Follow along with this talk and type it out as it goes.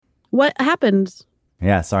What happened?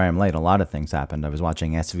 Yeah, sorry I'm late. A lot of things happened. I was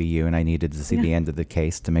watching SVU and I needed to see the end of the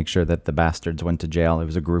case to make sure that the bastards went to jail. It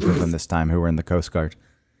was a group of them this time who were in the Coast Guard.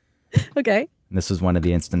 Okay. And this was one of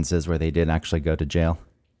the instances where they did actually go to jail.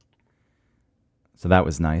 So that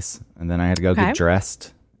was nice. And then I had to go get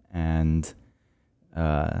dressed. And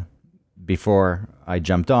before I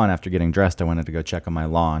jumped on, after getting dressed, I wanted to go check on my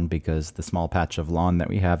lawn because the small patch of lawn that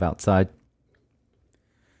we have outside,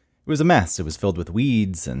 it was a mess. It was filled with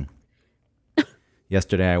weeds. And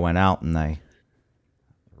yesterday I went out and I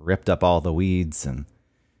ripped up all the weeds. And,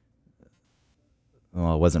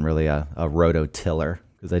 well, it wasn't really a rototiller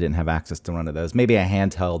because I didn't have access to one of those. Maybe a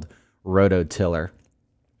handheld rototiller.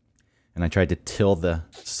 And I tried to till the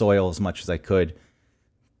soil as much as I could.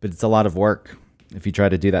 But it's a lot of work if you try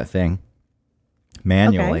to do that thing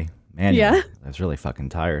manually. Yeah. I was really fucking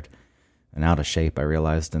tired and out of shape, I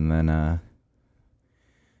realized. And then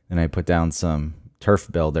I put down some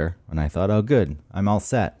turf builder and I thought, oh, good, I'm all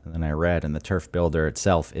set. And then I read, and the turf builder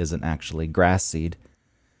itself isn't actually grass seed.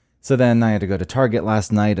 So then I had to go to Target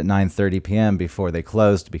last night at 9:30 p.m. before they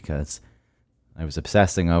closed because I was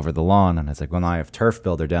obsessing over the lawn. And I was like, well, now I have turf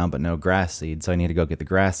builder down, but no grass seed. So I need to go get the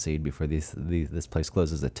grass seed before this place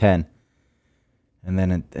closes at 10. And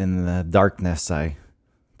then in the darkness, I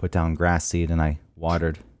put down grass seed and I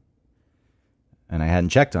watered. And I hadn't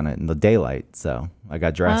checked on it in the daylight. So I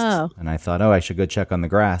got dressed and I thought, oh, I should go check on the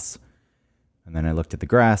grass. And then I looked at the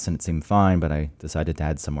grass and it seemed fine, but I decided to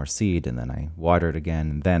add some more seed. And then I watered again.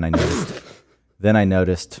 And then I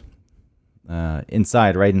noticed,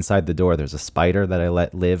 inside, right inside the door, there's a spider that I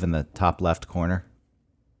let live in the top left corner.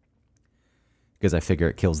 Because I figure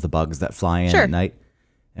it kills the bugs that fly in at night.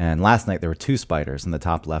 And last night there were 2 spiders in the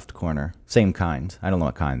top left corner. Same kind. I don't know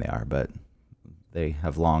what kind they are, but they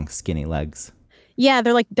have long, skinny legs. Yeah,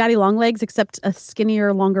 they're like daddy long legs, except a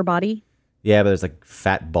skinnier, longer body. Yeah, but there's like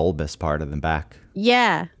fat, bulbous part of them back.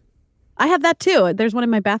 Yeah. I have that too. There's one in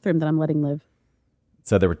my bathroom that I'm letting live.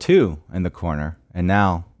 So there were 2 in the corner, and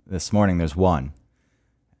now this morning there's 1.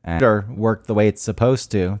 And it worked the way it's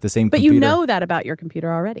supposed to. The same computer. But you know that about your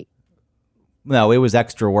computer already. No, it was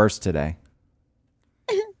extra worse today.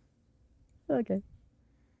 Okay.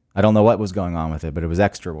 I don't know what was going on with it, but it was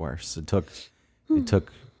extra worse. It took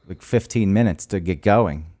like 15 minutes to get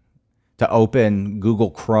going, to open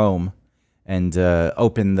Google Chrome and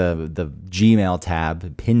open the Gmail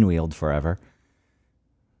tab, pinwheeled forever.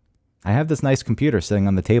 I have this nice computer sitting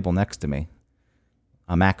on the table next to me,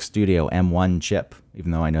 a Mac Studio M1 chip,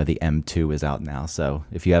 even though I know the M2 is out now. So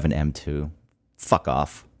if you have an M2, fuck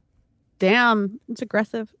off. Damn, it's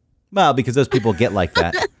aggressive. Well, because those people get like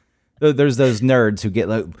that. There's those nerds who get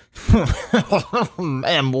like,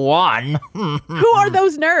 M1. Who are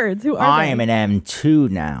those nerds? Who are I they? am an M2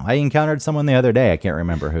 now. I encountered someone the other day. I can't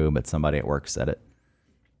remember who, but somebody at work said it.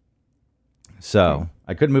 So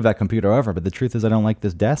I couldn't move that computer over, but the truth is I don't like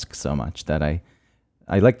this desk so much that I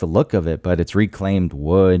like the look of it, but it's reclaimed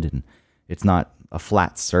wood and it's not a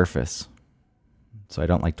flat surface. So I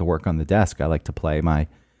don't like to work on the desk. I like to play my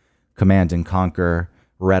Command and Conquer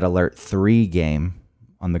Red Alert 3 game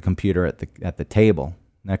on the computer at the table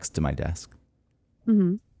next to my desk.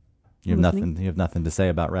 Mm-hmm. You have nothing to say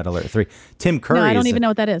about Red Alert 3. Tim Curry. No, I don't even know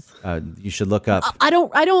what that is. You should look up. I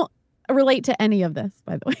don't relate to any of this,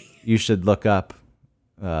 by the way. You should look up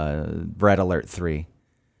Red Alert 3.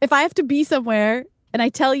 If I have to be somewhere and I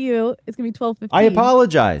tell you it's gonna be 12:15. I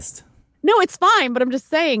apologized. No, it's fine, but I'm just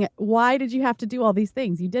saying, why did you have to do all these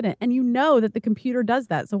things? You didn't. And you know that the computer does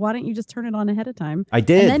that. So why don't you just turn it on ahead of time? I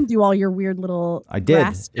did. And then do all your weird little I did.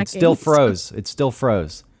 It still froze.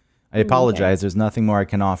 I apologize. Okay. There's nothing more I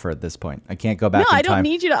can offer at this point. I can't go back in time. No, I don't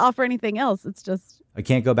need you to offer anything else. It's just... I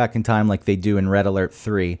can't go back in time like they do in Red Alert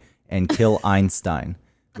 3 and kill Einstein,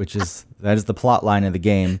 that is the plot line of the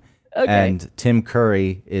game. Okay. And Tim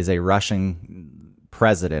Curry is a Russian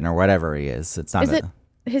president or whatever he is. It's not.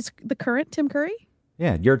 Is it the current Tim Curry?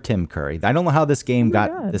 Yeah, you're Tim Curry. I don't know how this game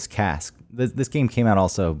got this cast. This game came out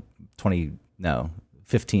also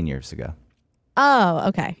 15 years ago. Oh,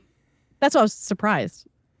 okay. That's why I was surprised.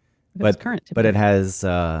 But it has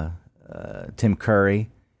Tim Curry,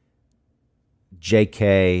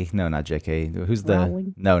 J.K. No, not J.K. Who's the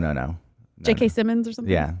Rowling? No. J.K. Simmons or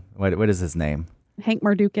something? Yeah. What is his name? Hank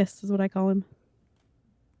Mardukas is what I call him.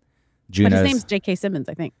 Juno's, but his name's J.K. Simmons,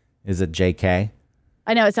 I think. Is it J.K.?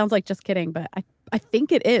 I know it sounds like just kidding, but I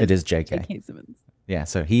think it is. It is J.K. J.K. Simmons. Yeah,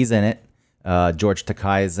 so he's in it. George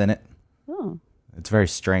Takei is in it. Oh. It's very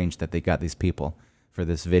strange that they got these people for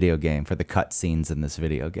this video game, for the cut scenes in this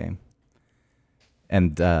video game.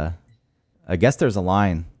 And I guess there's a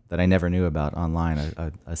line that I never knew about online,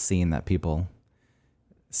 a scene that people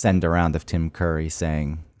send around of Tim Curry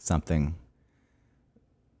saying something.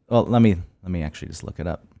 Well, let me actually just look it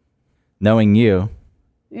up. Knowing you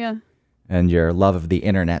Yeah. and your love of the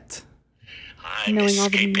internet. I'm Knowing all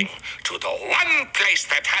the escaping memes. to the one place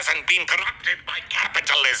that hasn't been corrupted by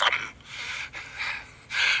capitalism.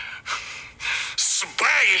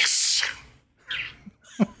 Space.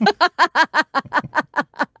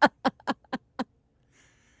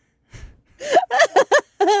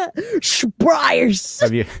 Spriers.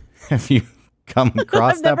 Have you come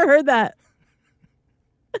across I've that? never heard that.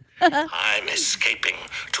 I'm escaping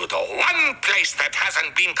to the one place that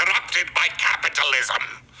hasn't been corrupted by capitalism.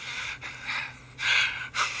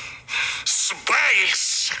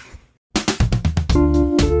 Space.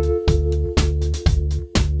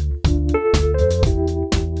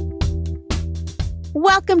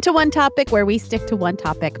 Welcome to One Topic, where we stick to one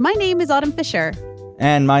topic. My name is Autumn Fisher.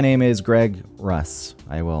 And my name is Greg Russ.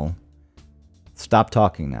 I will stop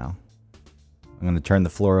talking now. I'm going to turn the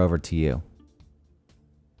floor over to you.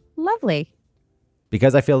 Lovely.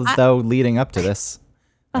 Because I feel as though leading up to this,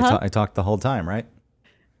 Uh-huh. I talked the whole time, right?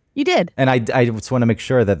 You did. And I just want to make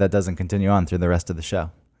sure that that doesn't continue on through the rest of the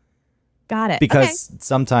show. Got it. Because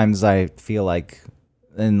sometimes I feel like,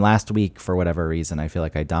 in last week, for whatever reason, I feel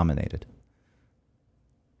like I dominated.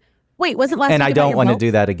 Wait, wasn't last And week I about don't your want to whelp?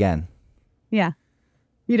 do that again. Yeah.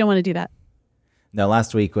 You don't want to do that. No,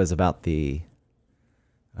 last week was about the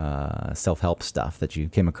self-help stuff that you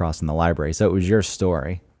came across in the library. So it was your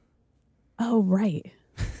story. Oh, right.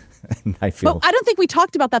 And I feel... But I don't think we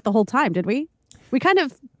talked about that the whole time, did we? We kind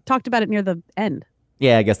of talked about it near the end.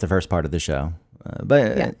 Yeah, I guess the first part of the show.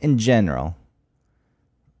 But Yeah. in general,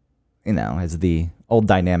 you know, as the old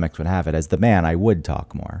dynamics would have it, as the man, I would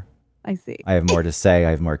talk more. I see. I have more to say. I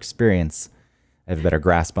have more experience. I have a better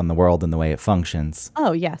grasp on the world and the way it functions.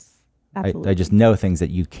 Oh, yes. Absolutely. I just know things that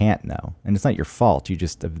you can't know. And it's not your fault. You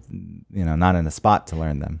just, not in a spot to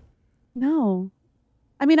learn them. No.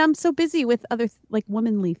 I mean, I'm so busy with other,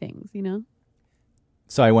 womanly things, you know?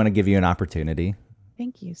 So I want to give you an opportunity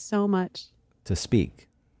Thank you so much. to speak.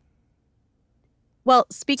 Well,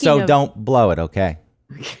 speaking So of... don't blow it, okay?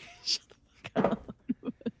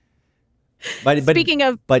 But Speaking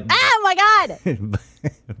of... but Oh, my God!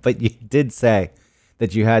 but you did say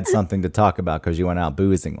that you had something to talk about because you went out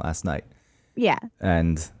boozing last night. Yeah.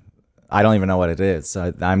 And I don't even know what it is.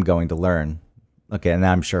 So I'm going to learn. Okay, and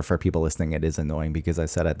I'm sure for people listening it is annoying because I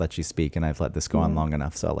said I'd let you speak and I've let this go on long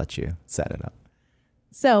enough, so I'll let you set it up.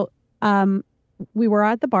 So, we were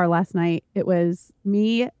at the bar last night. It was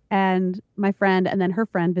me and my friend and then her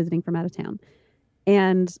friend visiting from out of town.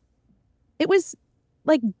 And it was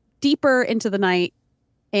deeper into the night,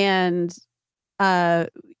 and the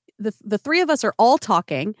three of us are all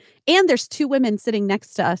talking, and there's two women sitting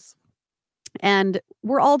next to us, and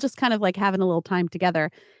we're all just kind of having a little time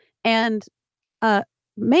together. And a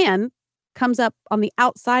man comes up on the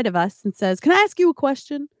outside of us and says, "Can I ask you a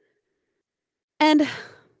question?" And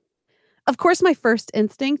of course, my first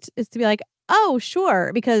instinct is to be like, "Oh,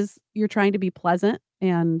 sure," because you're trying to be pleasant.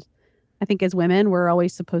 And I think as women, we're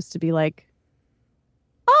always supposed to be like,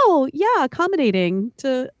 "Oh, yeah," accommodating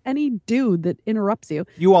to any dude that interrupts you.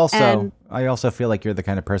 I also feel like you're the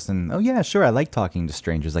kind of person, oh yeah, sure, I like talking to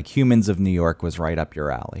strangers. Like Humans of New York was right up your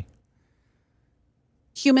alley.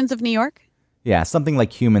 Humans of New York? Yeah, something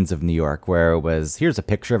like Humans of New York, where it was, here's a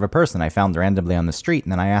picture of a person I found randomly on the street,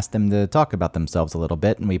 and then I asked them to talk about themselves a little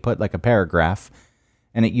bit, and we put a paragraph,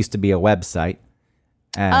 and it used to be a website.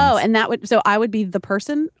 And so I would be the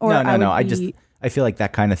person? Or No. I feel like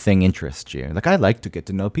that kind of thing interests you. Like, I like to get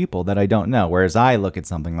to know people that I don't know. Whereas I look at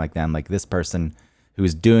something like that, and like this person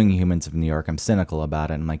who's doing Humans of New York, I'm cynical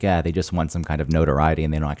about it. I'm like, yeah, they just want some kind of notoriety,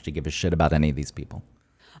 and they don't actually give a shit about any of these people.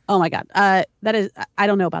 Oh my God. That is, I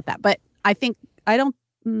don't know about that, but I think, I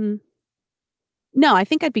think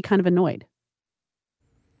I'd be kind of annoyed.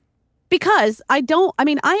 Because I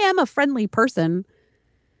am a friendly person,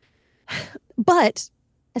 but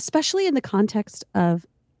especially in the context of,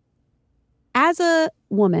 as a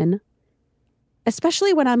woman,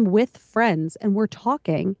 especially when I'm with friends and we're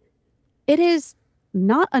talking, it is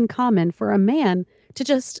not uncommon for a man to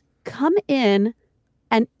just come in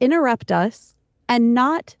and interrupt us, and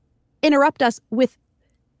not interrupt us with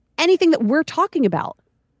anything that we're talking about.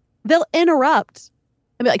 They'll interrupt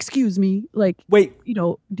and be like, "Excuse me, Wait,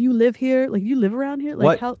 do you live here? Do you live around here?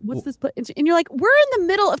 What's this place?" And you're like, "We're in the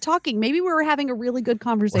middle of talking. Maybe we were having a really good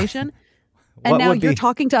conversation." And now you're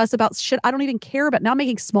talking to us about shit I don't even care about. Now I'm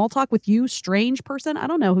making small talk with you, strange person. I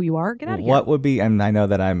don't know who you are. Get out of here. What would be, and I know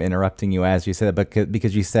that I'm interrupting you as you said it, but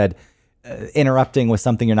because you said interrupting with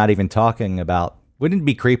something you're not even talking about, wouldn't it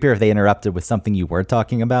be creepier if they interrupted with something you were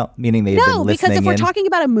talking about? Meaning they had been listening because if we're in? talking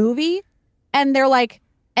about a movie and they're like,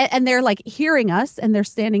 And they're like hearing us, and they're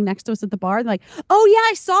standing next to us at the bar. They're like, "Oh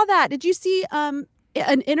yeah, I saw that. Did you see an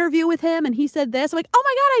interview with him? And he said this." I'm like, "Oh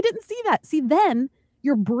my God, I didn't see that." See, then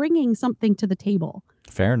you're bringing something to the table.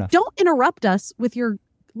 Fair enough. Don't interrupt us with your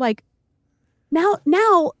like.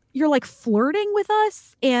 Now you're like flirting with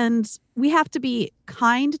us, and we have to be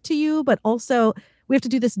kind to you, but also we have to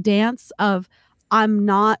do this dance of I'm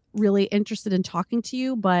not really interested in talking to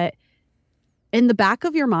you, but in the back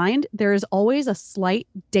of your mind, there is always a slight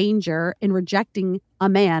danger in rejecting a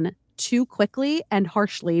man too quickly and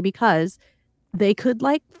harshly because they could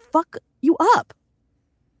like fuck you up.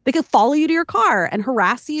 They could follow you to your car and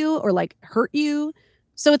harass you or like hurt you.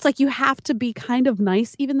 So it's like you have to be kind of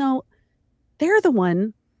nice, even though they're the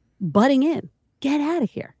one butting in. Get out of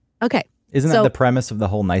here. Okay. Isn't that the premise of the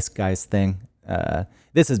whole nice guys thing?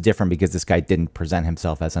 This is different because this guy didn't present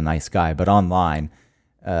himself as a nice guy, but online,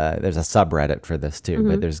 there's a subreddit for this too.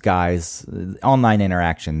 But there's guys, online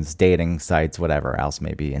interactions, dating sites, whatever else,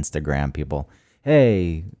 maybe Instagram people.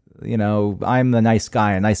 Hey, I'm the nice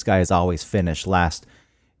guy. A nice guy is always finished last.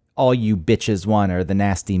 All you bitches want are the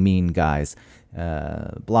nasty, mean guys.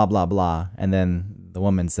 Blah, blah, blah. And then the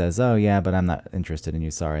woman says, "Oh yeah, but I'm not interested in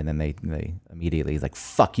you. Sorry." And then they immediately like,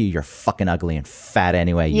 "Fuck you. You're fucking ugly and fat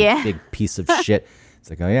anyway. You big piece of shit." It's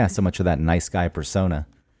like, oh yeah, so much of that nice guy persona.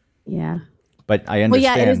 Yeah. But I understand. Well,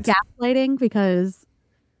 yeah, it is gaslighting because,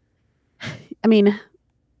 I mean,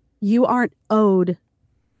 you aren't owed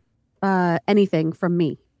anything from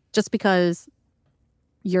me just because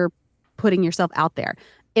you're putting yourself out there.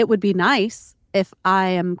 It would be nice if I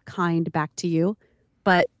am kind back to you,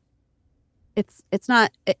 but it's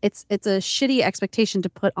not. It's a shitty expectation to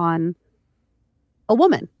put on a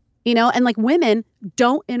woman, and like women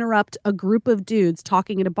don't interrupt a group of dudes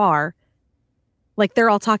talking at a bar. Like they're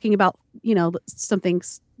all talking about, something,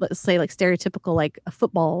 let's say like stereotypical, like a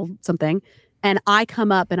football something. And I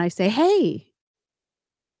come up and I say, "Hey,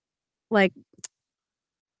 like,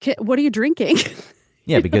 what are you drinking?"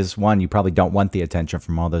 Yeah, because one, you probably don't want the attention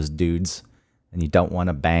from all those dudes and you don't want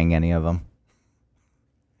to bang any of them.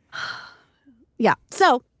 Yeah.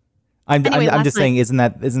 So I'm just saying, isn't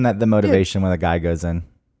that the motivation when a guy goes in?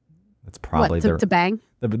 That's probably to bang.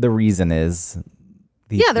 The reason is.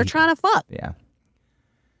 They're trying to fuck. Yeah.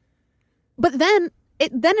 But then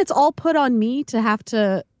it's all put on me to have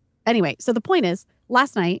to. Anyway, so the point is,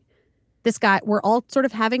 last night, this guy, we're all sort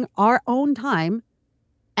of having our own time,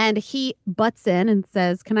 and he butts in and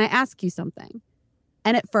says, "Can I ask you something?"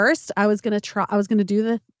 And at first, I was gonna do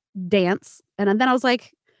the dance, and then I was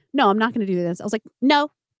like, "No, I'm not gonna do this." I was like, "No,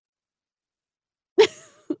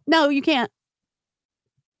 no, you can't."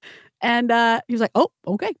 And he was like, "Oh,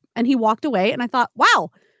 okay," and he walked away, and I thought, "Wow,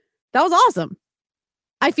 that was awesome."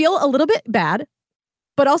 I feel a little bit bad,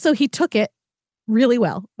 but also he took it really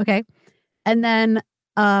well. Okay. And then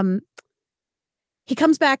he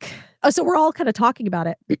comes back. Oh, so we're all kind of talking about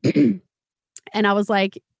it. And I was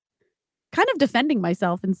like, kind of defending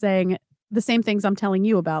myself and saying the same things I'm telling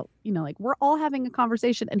you about, like we're all having a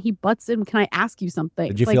conversation and he butts in. "Can I ask you something?"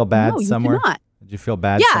 Did you feel bad somewhere? You cannot. Did you feel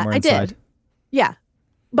bad somewhere inside? I did. Yeah.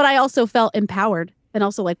 But I also felt empowered and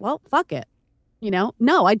also like, well, fuck it.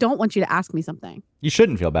 No, I don't want you to ask me something. You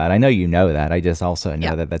shouldn't feel bad. I know you know that. I just also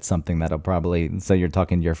know that that's something that'll probably, so you're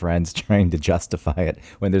talking to your friends trying to justify it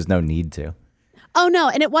when there's no need to. Oh no,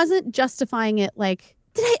 and it wasn't justifying it like,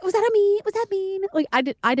 was that mean? Like I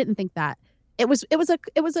didn't think that. It was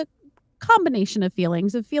a combination of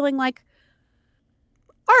feelings of feeling like,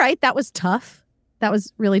 all right, that was tough. That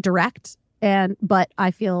was really direct. But I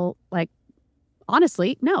feel like,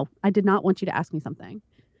 honestly, no, I did not want you to ask me something.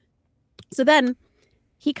 So then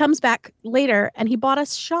he comes back later and he bought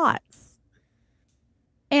us shots.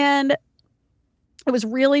 And it was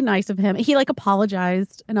really nice of him. He like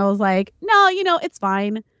apologized and I was like, "No, it's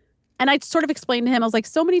fine." And I sort of explained to him, I was like,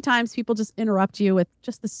 so many times people just interrupt you with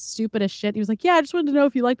just the stupidest shit. He was like, "Yeah, I just wanted to know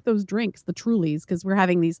if you liked those drinks, the Trulies," because we're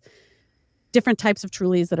having these different types of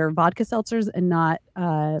Trulies that are vodka seltzers and not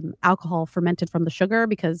alcohol fermented from the sugar,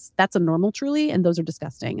 because that's a normal Truly and those are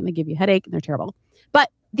disgusting and they give you a headache and they're terrible. But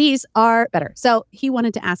these are better. So he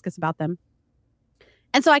wanted to ask us about them.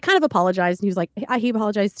 And so I kind of apologized and he was like, he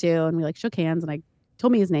apologized too. And we like shook hands and I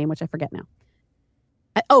told me his name, which I forget now.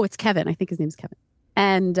 It's Kevin. I think his name is Kevin.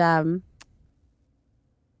 And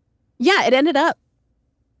it ended up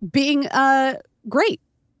being great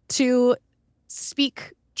to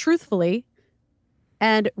speak truthfully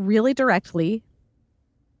and really directly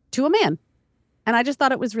to a man. And I just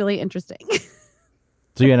thought it was really interesting.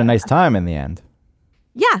 So you had a nice time in the end.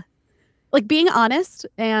 Yeah. Like being honest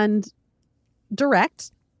and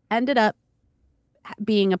direct ended up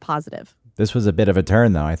being a positive. This was a bit of a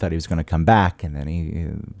turn, though. I thought he was going to come back, and then he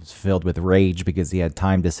was filled with rage because he had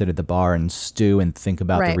time to sit at the bar and stew and think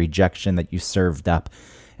about the Right. rejection that you served up.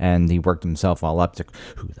 And he worked himself all up to,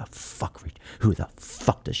 who the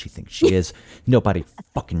fuck does she think she is? Nobody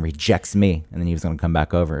fucking rejects me. And then he was going to come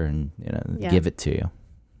back over and Yeah. give it to you.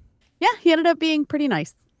 Yeah, he ended up being pretty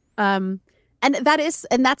nice. And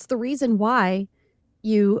that's the reason why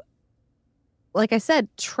you, like I said,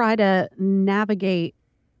 try to navigate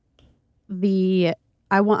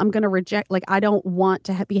I'm going to reject, like, I don't want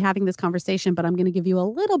to be having this conversation, but I'm going to give you a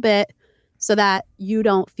little bit so that you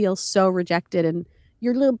don't feel so rejected and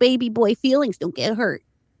your little baby boy feelings don't get hurt,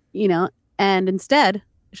 and instead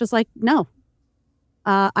it's just like, no,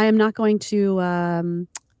 I am not going to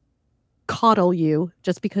coddle you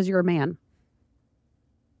just because you're a man.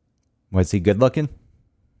 Was he good looking?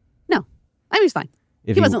 No, I mean, he's fine.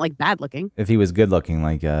 If He wasn't like bad looking. If he was good looking,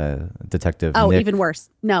 like Detective Oh, Nick, even worse.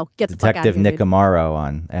 No, get the fuck out Detective of here, Nick dude. Amaro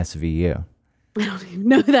on SVU. I don't even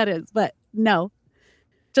know who that is, but no.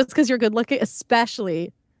 Just because you're good looking,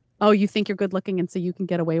 especially, you think you're good looking and so you can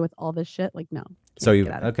get away with all this shit? Like, no. So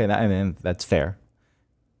Get out of here. I mean, that's fair.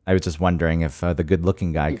 I was just wondering if the good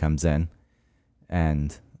looking guy comes in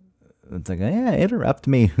and it's like, yeah, interrupt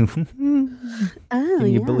me. Can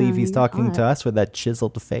you believe he's talking to us with that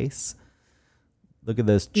chiseled face? Look at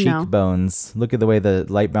those cheekbones. Look at the way the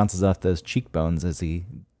light bounces off those cheekbones as he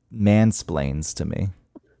mansplains to me.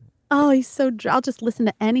 Oh, he's so I'll just listen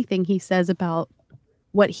to anything he says about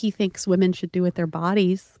what he thinks women should do with their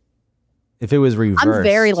bodies. If it was reversed. I'm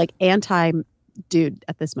very anti dude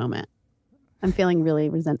at this moment. I'm feeling really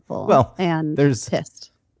resentful and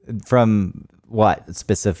pissed. From what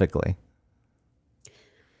specifically?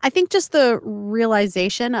 I think just the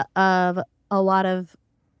realization of a lot of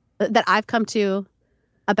that I've come to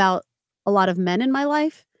about a lot of men in my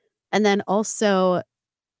life, and then also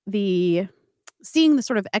seeing the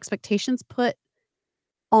sort of expectations put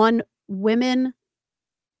on women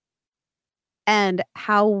and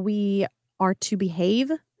how we are to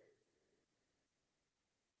behave,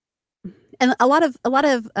 and a lot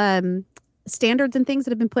of standards and things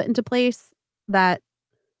that have been put into place that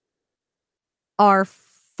are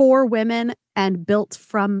for women and built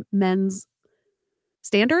from men's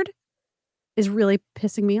standard is really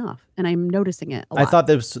pissing me off, and I'm noticing it a lot. I thought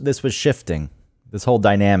this was shifting. This whole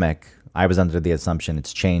dynamic, I was under the assumption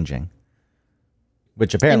it's changing,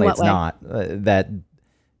 which apparently it's not. That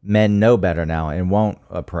men know better now and won't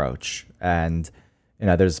approach. And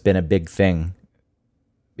there's been a big thing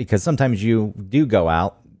because sometimes you do go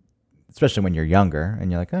out, especially when you're younger,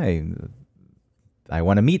 and you're like, hey, I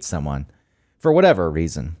want to meet someone for whatever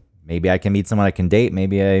reason. Maybe I can meet someone I can date.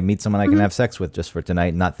 Maybe I meet someone I can have sex with just for tonight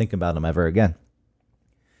and not think about them ever again.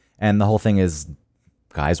 And the whole thing is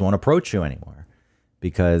guys won't approach you anymore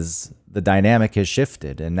because the dynamic has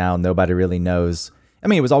shifted and now nobody really knows. I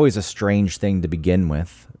mean, it was always a strange thing to begin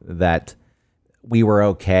with that we were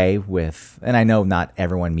okay with. And I know not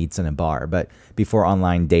everyone meets in a bar, but before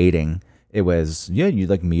online dating, it was, you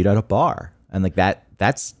meet at a bar. And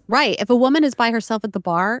that's right. If a woman is by herself at the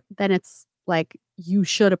bar, then it's like you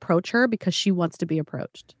should approach her because she wants to be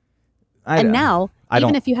approached. Now,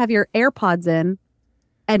 even if you have your AirPods in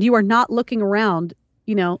and you are not looking around,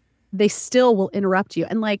 they still will interrupt you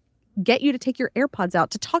and get you to take your AirPods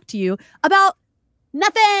out to talk to you about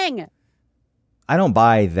nothing. I don't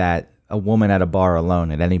buy that a woman at a bar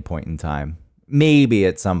alone at any point in time. Maybe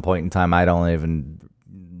at some point in time I don't even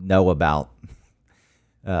know about.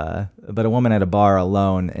 But a woman at a bar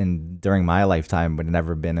alone and during my lifetime would have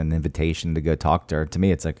never been an invitation to go talk to her. To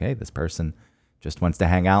me, it's like, hey, this person just wants to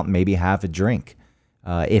hang out and maybe have a drink.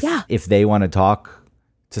 If they want to talk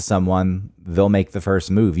to someone, they'll make the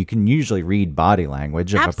first move. You can usually read body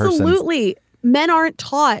language of a person. Absolutely. Men aren't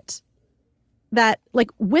taught that.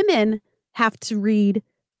 Women have to read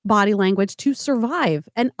body language to survive.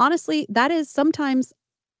 And honestly, that is sometimes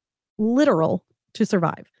literal to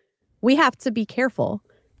survive. We have to be careful.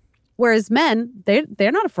 Whereas men,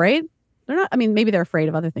 they're not afraid. They're not. I mean, maybe they're afraid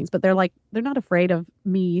of other things, but they're not afraid of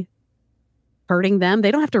me hurting them. They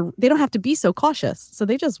don't have to be so cautious. So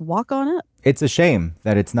they just walk on up. It's a shame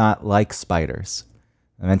that it's not like spiders.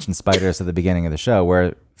 I mentioned spiders at the beginning of the show,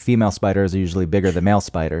 where female spiders are usually bigger than male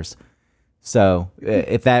spiders. So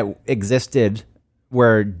if that existed,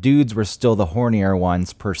 where dudes were still the hornier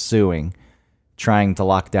ones pursuing, trying to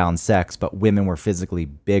lock down sex, but women were physically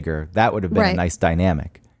bigger, that would have been a nice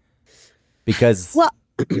dynamic. Because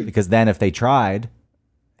then if they tried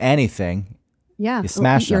anything, you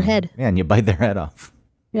smash your them. head. Yeah, and you bite their head off.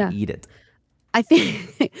 Yeah. You eat it. I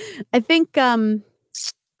think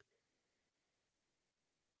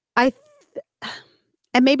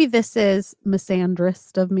And maybe this is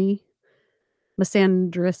misandrist of me,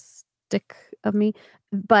 misandristic of me,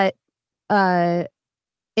 but uh,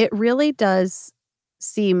 it really does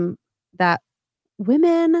seem that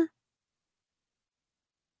women,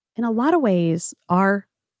 in a lot of ways, are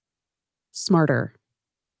smarter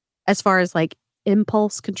as far as like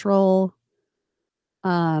impulse control,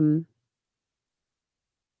 um,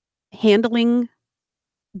 handling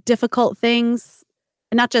difficult things,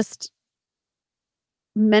 and not just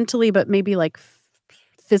mentally, but maybe like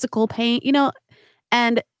physical pain,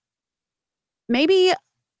 and maybe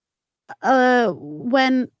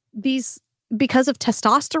when these, because of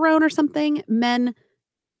testosterone or something, men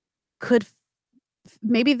could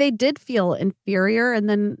maybe they did feel inferior and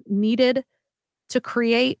then needed to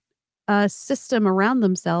create a system around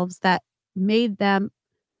themselves that made them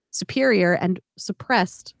superior and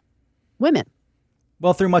suppressed women.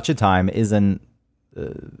 Well, through much of time isn't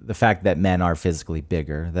the fact that men are physically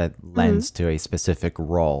bigger that lends to a specific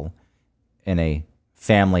role in a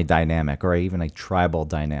family dynamic or even a tribal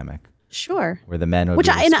dynamic. Sure. Where the men would be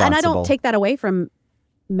responsible. And I don't take that away from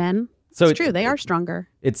men. So it's true. They are stronger.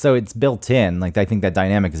 It's built in. Like, I think that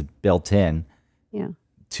dynamic is built in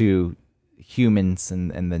to humans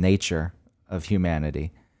and the nature of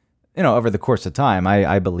humanity. Over the course of time,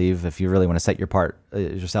 I believe if you really want to set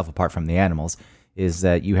yourself apart from the animals, is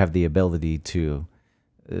that you have the ability to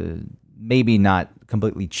maybe not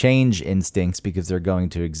completely change instincts because they're going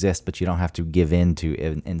to exist, but you don't have to give in to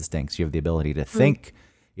instincts. You have the ability to think,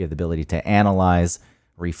 you have the ability to analyze,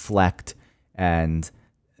 reflect, and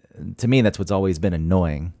to me, that's what's always been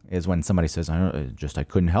annoying is when somebody says, I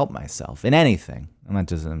couldn't help myself in anything. I'm not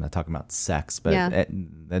talking about sex, but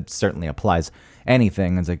that certainly applies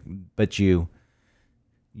anything. It's like, but you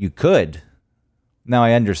could. Now,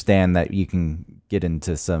 I understand that you can get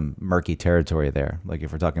into some murky territory there. Like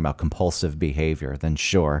if we're talking about compulsive behavior, then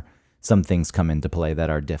sure, some things come into play that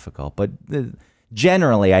are difficult. But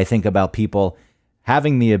generally, I think about people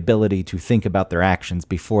having the ability to think about their actions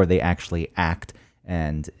before they actually act.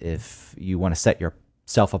 And if you want to set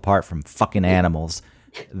yourself apart from fucking animals,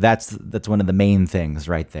 that's one of the main things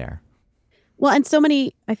right there. Well, and so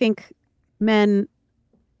many, I think, men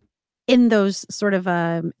in those sort of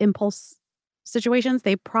impulse situations,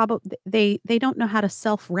 they don't know how to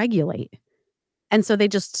self-regulate, and so they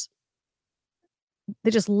just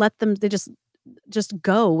let them. They just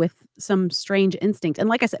go with some strange instinct. And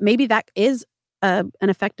like I said, maybe that is an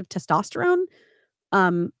effect of testosterone.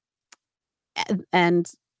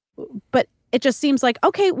 But it just seems like,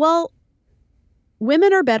 okay, well,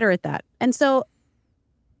 women are better at that. And so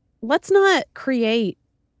let's not create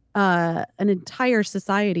an entire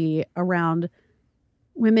society around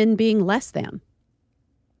women being less than.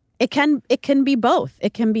 It can be both.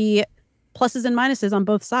 It can be pluses and minuses on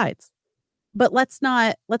both sides. But let's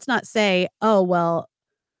not say, oh, well,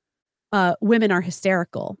 women are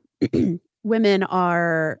hysterical. Women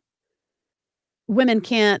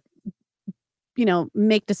can't,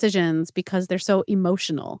 make decisions because they're so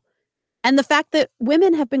emotional. And the fact that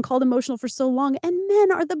women have been called emotional for so long and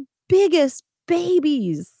men are the biggest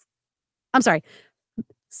babies. I'm sorry.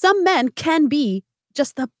 Some men can be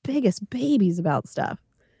just the biggest babies about stuff.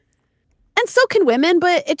 And so can women,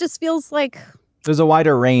 but it just feels like there's a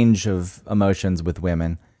wider range of emotions with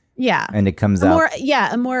women. Yeah. And it comes out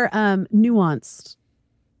a more nuanced.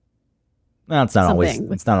 Well, it's not always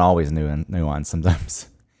nuanced. Sometimes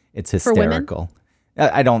it's hysterical.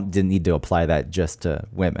 I didn't need to apply that just to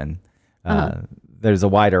women. There's a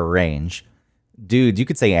wider range. Dude, you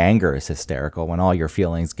could say anger is hysterical when all your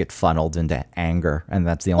feelings get funneled into anger, and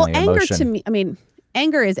that's the only emotion. Anger to me,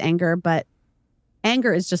 anger is anger, but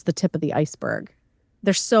anger is just the tip of the iceberg.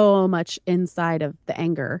 There's so much inside of the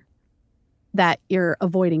anger that you're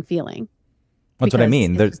avoiding feeling. That's what I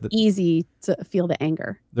mean. It's easy to feel the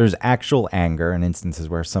anger. There's actual anger in instances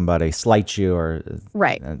where somebody slights you, or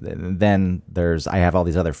right. Then I have all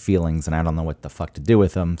these other feelings, and I don't know what the fuck to do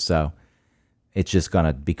with them. So it's just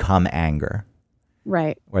gonna become anger.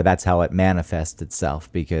 Right. Or that's how it manifests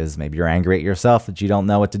itself, because maybe you're angry at yourself that you don't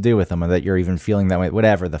know what to do with them, or that you're even feeling that way,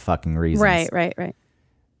 whatever the fucking reasons. Right.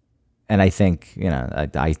 And I think,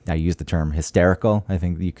 I use the term hysterical. I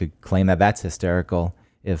think you could claim that that's hysterical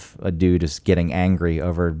if a dude is getting angry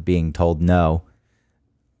over being told no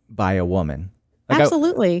by a woman.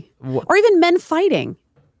 Absolutely. Or even men fighting.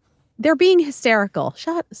 They're being hysterical.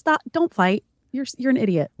 Stop, don't fight. You're an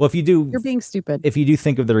idiot. Well, if you do, you're being stupid. If you do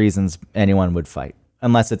think of the reasons anyone would fight,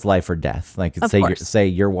 unless it's life or death, like say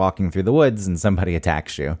you're walking through the woods and somebody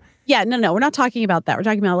attacks you. Yeah, no, we're not talking about that. We're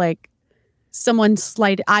talking about like someone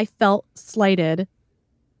slighted. I felt slighted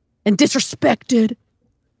and disrespected.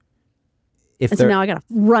 if And so there now I got to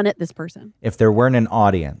run at this person. if there weren't an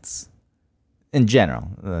audience, in general,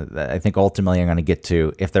 I think ultimately I'm going to get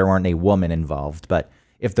to if there weren't a woman involved, but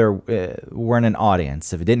if there weren't an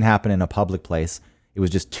audience, if it didn't happen in a public place, it was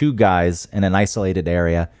just two guys in an isolated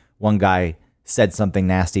area. One guy said something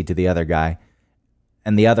nasty to the other guy,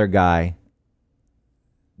 and the other guy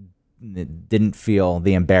didn't feel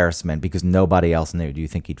the embarrassment because nobody else knew. Do you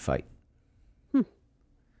think he'd fight?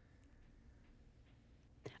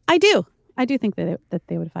 I do. I do think that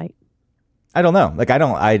they would fight. I don't know. Like,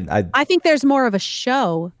 I think there's more of a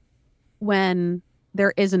show when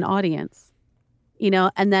there is an audience,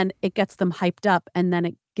 and then it gets them hyped up, and then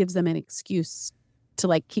it gives them an excuse to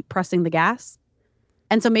like keep pressing the gas.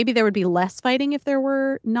 And so maybe there would be less fighting if there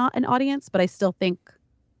were not an audience, but I still think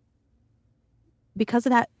because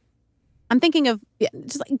of that, I'm thinking of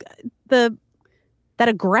just like that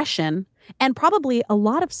aggression and probably a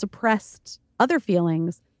lot of suppressed other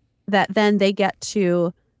feelings that then they get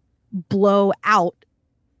to blow out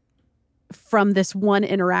from this one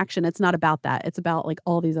interaction. It's not about that. It's about like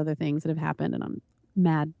all these other things that have happened, and I'm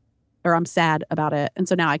mad or I'm sad about it. And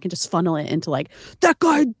so now I can just funnel it into like, that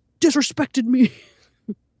guy disrespected me.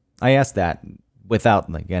 I asked that without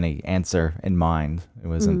like any answer in mind. It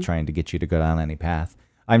wasn't trying to get you to go down any path.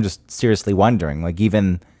 I'm just seriously wondering, like,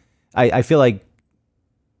 even I feel like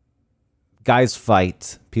guys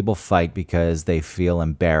fight, people fight because they feel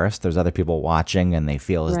embarrassed. There's other people watching and they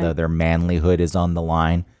feel as though their manlyhood is on the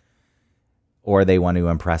line, or they want to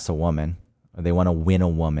impress a woman, or they want to win a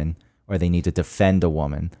woman, or they need to defend a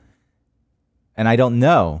woman. And I don't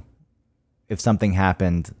know if something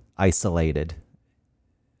happened isolated.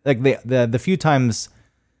 Like the few times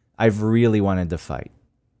I've really wanted to fight,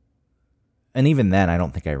 and even then I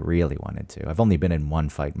don't think I really wanted to. I've only been in one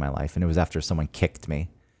fight in my life, and it was after someone kicked me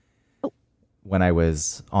when I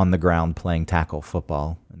was on the ground playing tackle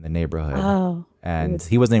football in the neighborhood. Oh, and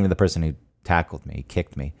he wasn't even the person who tackled me. He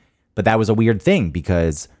kicked me. But that was a weird thing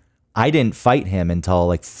because I didn't fight him until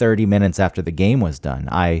like 30 minutes after the game was done.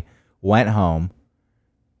 I went home,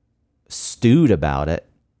 stewed about it.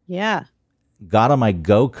 Yeah. Got on my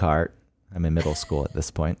go-kart. I'm in middle school at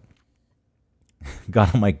this point.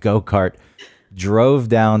 Got on my go-kart, drove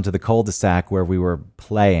down to the cul-de-sac where we were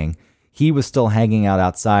playing. He was still hanging out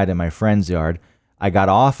outside in my friend's yard. I got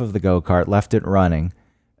off of the go-kart, left it running,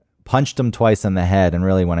 punched him twice in the head. And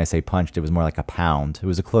really, when I say punched, it was more like a pound. It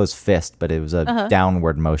was a closed fist, but it was a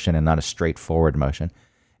downward motion and not a straightforward motion.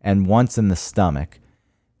 And once in the stomach.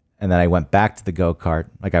 And then I went back to the go-kart,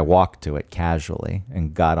 like I walked to it casually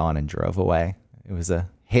and got on and drove away. It was a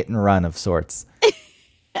hit and run of sorts.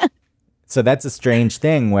 So that's a strange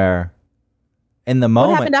thing where in the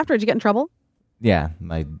moment... What happened after? Did you get in trouble? Yeah,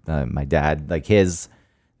 my dad, like this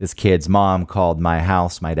kid's mom called my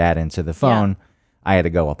house. My dad answered the phone. Yeah. I had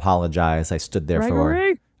to go apologize. I stood there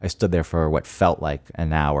for what felt like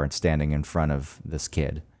an hour standing in front of this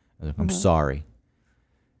kid. I was like, I'm sorry.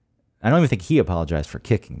 I don't even think he apologized for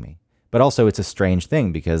kicking me. But also it's a strange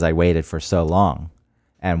thing because I waited for so long.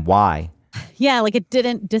 And why? Yeah, like it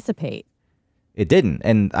didn't dissipate. It didn't.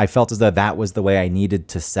 And I felt as though that was the way I needed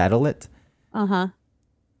to settle it. Uh-huh.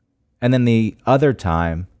 And then the other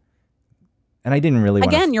time, and I didn't really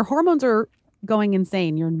want Again, your hormones are going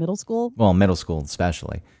insane. You're in middle school? Well, middle school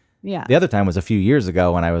especially. Yeah. The other time was a few years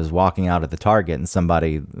ago when I was walking out at the Target and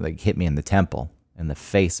somebody like hit me in the temple, in the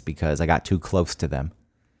face, because I got too close to them.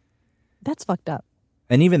 That's fucked up.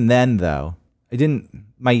 And even then, though, I didn't.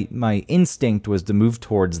 My instinct was to move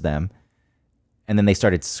towards them, and then they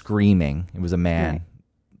started screaming. It was a man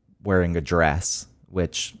wearing a dress,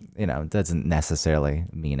 which doesn't necessarily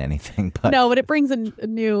mean anything. But no, but it brings a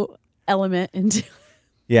new element into.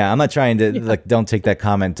 Yeah, I'm not trying to don't take that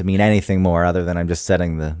comment to mean anything more other than I'm just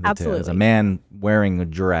setting the Absolutely. It was a man wearing a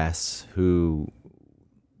dress who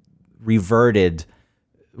reverted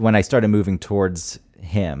when I started moving towards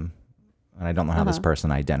him. And I don't know how this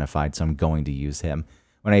person identified, so I'm going to use him.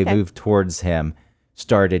 When I moved towards him,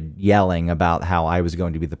 started yelling about how I was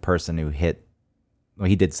going to be the person who hit. Well,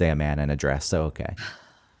 he did say a man in a dress, so okay.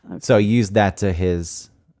 So I used that to his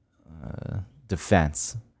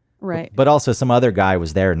defense. Right. But also some other guy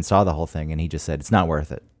was there and saw the whole thing, and he just said, "It's not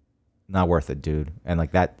worth it. Not worth it, dude." And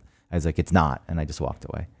like that, I was like, "It's not," and I just walked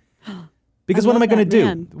away. Because what am I going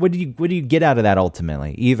to do? What do you get out of that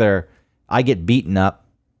ultimately? Either I get beaten up,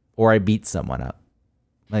 or I beat someone up.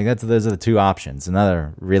 Like those are the two options, and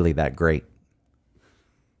they're really that great.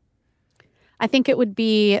 I think it would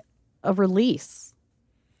be a release,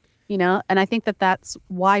 and I think that's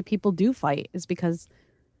why people do fight, is because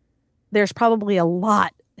there's probably a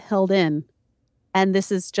lot held in, and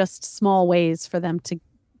this is just small ways for them to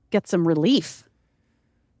get some relief.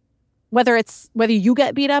 whether you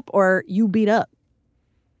get beat up or you beat up.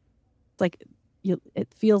 Like it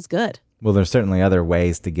feels good. Well, there's certainly other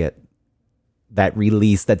ways to get that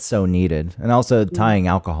release that's so needed. And also tying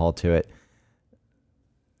alcohol to it.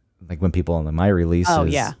 Like when people on my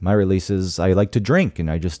releases, I like to drink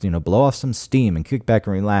and I just, blow off some steam and kick back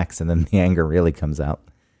and relax. And then the anger really comes out.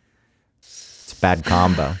 It's a bad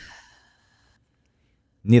combo.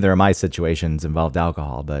 Neither of my situations involved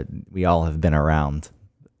alcohol, but we all have been around.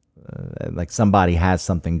 Like somebody has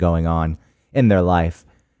something going on in their life.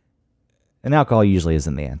 And alcohol usually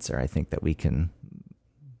isn't the answer. I think that we can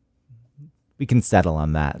settle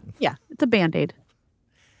on that. Yeah, it's a Band-Aid.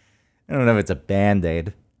 I don't know if it's a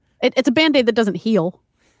Band-Aid. It's a Band-Aid that doesn't heal.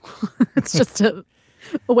 It's just a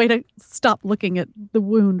way to stop looking at the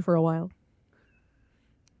wound for a while.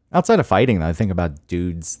 Outside of fighting, though, I think about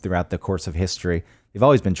dudes throughout the course of history. They've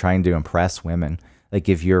always been trying to impress women. Like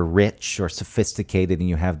if you're rich or sophisticated and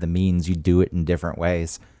you have the means, you do it in different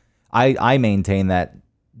ways. I maintain that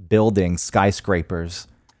building skyscrapers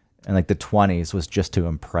in like the 1920s was just to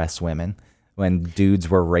impress women when dudes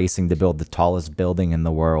were racing to build the tallest building in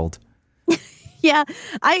the world. Yeah,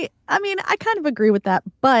 I mean, I kind of agree with that,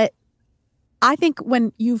 but I think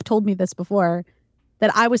when you've told me this before,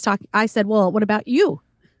 that I said, well, what about you?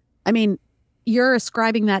 I mean, you're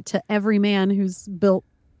ascribing that to every man who's built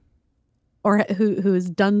or who has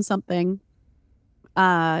done something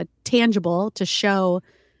tangible to show,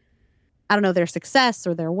 I don't know, their success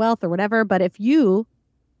or their wealth or whatever. But if you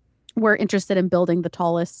were interested in building the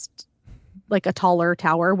tallest, like a taller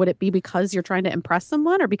tower, would it be because you're trying to impress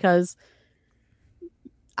someone or because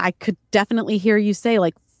I could definitely hear you say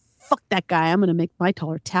like, fuck that guy, I'm going to make my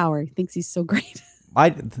taller tower. He thinks he's so great.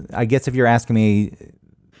 I guess if you're asking me,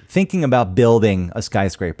 thinking about building a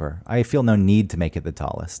skyscraper, I feel no need to make it the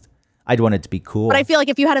tallest. I'd want it to be cool. But I feel like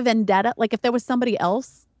if you had a vendetta, like if there was somebody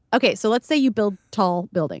else, okay, so let's say you build tall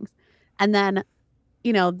buildings and then,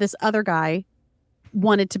 this other guy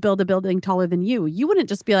wanted to build a building taller than you. You wouldn't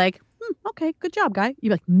just be like, okay, good job, guy. You'd be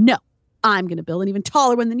like, no, I'm going to build an even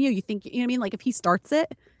taller one than you. You think, you know what I mean? Like if he starts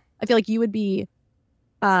it, I feel like you would be,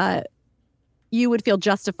 you would feel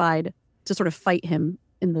justified to sort of fight him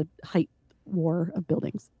in the height war of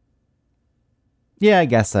buildings. Yeah, I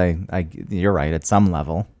guess you're right. At some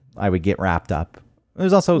level, I would get wrapped up.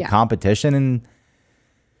 There's also competition, and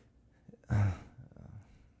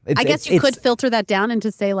I guess you could filter that down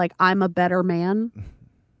into say like, I'm a better man,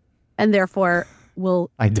 and therefore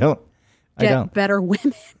will get better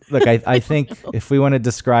women. Look, I think if we want to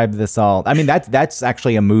describe this all, I mean, that's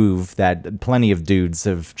actually a move that plenty of dudes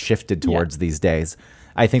have shifted towards these days.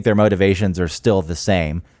 I think their motivations are still the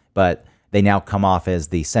same, but they now come off as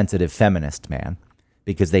the sensitive feminist man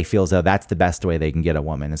because they feel as though that's the best way they can get a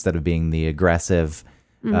woman instead of being the aggressive,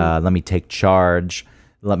 let me take charge,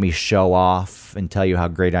 let me show off and tell you how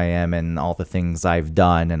great I am and all the things I've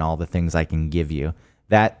done and all the things I can give you.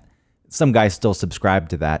 That some guys still subscribe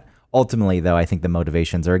to that. Ultimately, though, I think the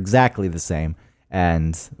motivations are exactly the same.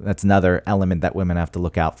 And that's another element that women have to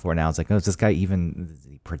look out for now. It's like, is this guy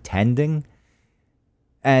even pretending?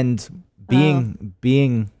 And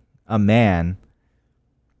being a man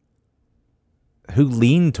who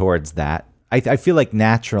leaned towards that, I feel like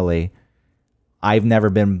naturally, I've never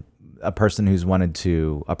been a person who's wanted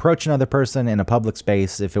to approach another person in a public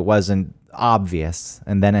space if it wasn't obvious.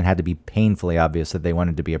 And then it had to be painfully obvious that they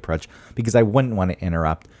wanted to be approached because I wouldn't want to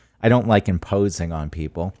interrupt. I don't like imposing on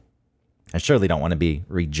people. I surely don't want to be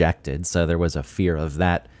rejected. So there was a fear of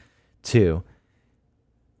that too.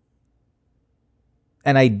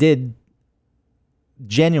 And I did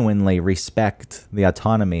genuinely respect the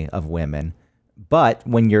autonomy of women. But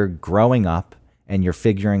when you're growing up and you're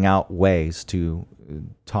figuring out ways to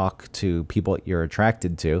talk to people you're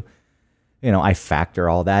attracted to, I factor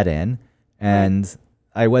all that in. And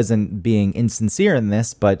I wasn't being insincere in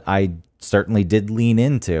this, but I certainly did lean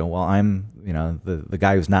into, well, I'm, the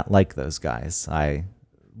guy who's not like those guys. I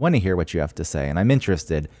want to hear what you have to say, and I'm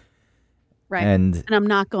interested. Right. And I'm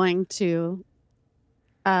not going to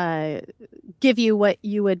give you what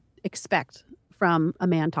you would expect from a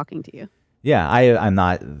man talking to you. Yeah,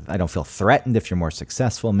 I don't feel threatened if you're more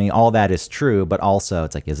successful than me. All that is true, but also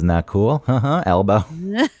it's like, isn't that cool? Elbow.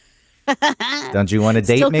 Don't you want to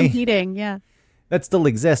date still me? Competing, yeah. That still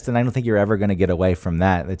exists, and I don't think you're ever going to get away from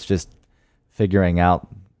that. It's just figuring out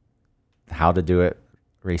how to do it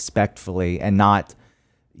respectfully and not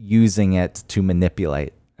using it to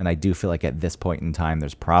manipulate. And I do feel like at this point in time,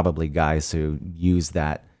 there's probably guys who use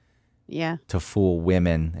that to fool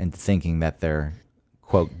women into thinking that they're,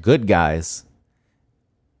 quote, good guys.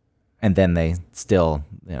 And then they still,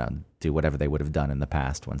 do whatever they would have done in the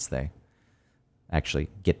past once they actually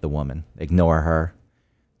get the woman. Ignore her,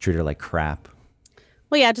 treat her like crap.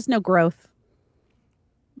 Well, yeah, just no growth.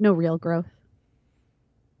 No real growth.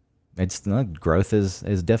 It's growth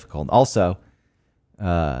is difficult. Also,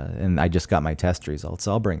 and I just got my test results,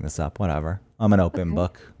 so I'll bring this up. Whatever. I'm an open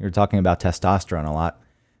book. You're talking about testosterone a lot.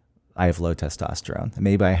 I have low testosterone.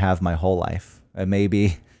 Maybe I have my whole life.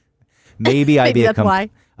 Maybe I'd be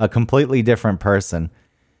a completely different person.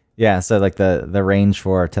 Yeah. So like the range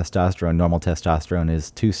for testosterone, normal testosterone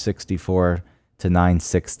is 264 to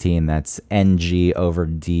 916. That's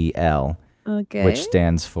Ng/dL. Okay. Which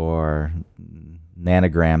stands for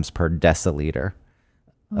nanograms per deciliter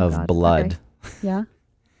of blood. Okay. Yeah.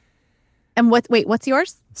 And what's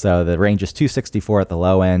yours? So the range is 264 at the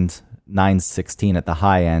low end, 916 at the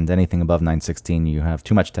high end. Anything above 916, you have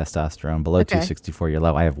too much testosterone. Below 264, you're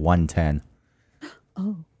low. I have 110.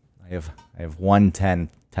 Oh. I have 110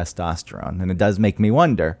 testosterone, and it does make me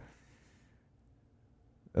wonder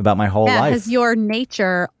about my whole life. Has your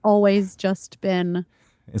nature always just been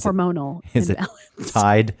hormonal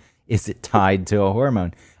imbalance? Is it tied to a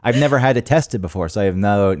hormone? I've never had it tested before, so I have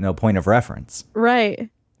no point of reference. Right.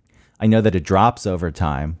 I know that it drops over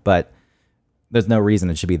time, but there's no reason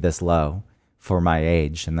it should be this low for my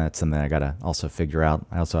age, and that's something I gotta also figure out.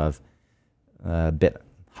 I also have a bit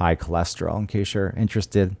high cholesterol, in case you're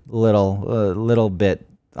interested. Little bit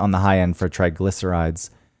on the high end for triglycerides.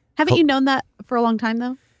 Haven't you known that for a long time,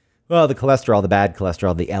 though? Well, the cholesterol, the bad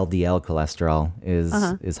cholesterol, the LDL cholesterol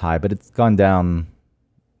is high, but it's gone down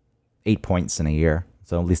 8 points in a year.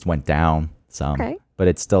 So at least went down some. Okay. But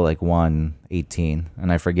it's still like 118,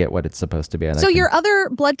 and I forget what it's supposed to be. So your other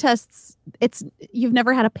blood tests, you've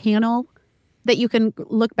never had a panel that you can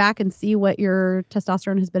look back and see what your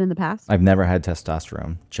testosterone has been in the past? I've never had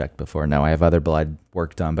testosterone checked before. No, I have other blood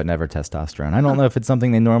work done, but never testosterone. I don't know if it's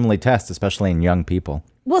something they normally test, especially in young people.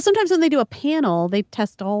 Well, sometimes when they do a panel, they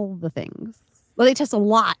test all the things. Well, they test a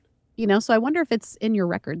lot, so I wonder if it's in your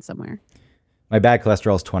record somewhere. My bad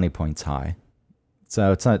cholesterol is 20 points high.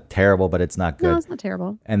 So it's not terrible, but it's not good. No, it's not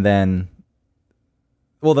terrible. And then,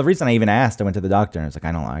 well, the reason I even asked, I went to the doctor and I was like,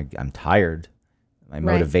 I'm tired. My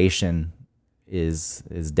motivation is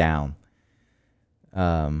down.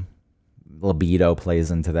 Libido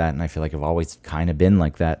plays into that, and I feel like I've always kind of been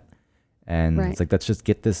like that. And it's like, let's just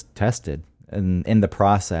get this tested. And in the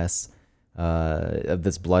process of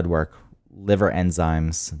this blood work, liver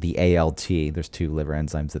enzymes, the ALT, there's two liver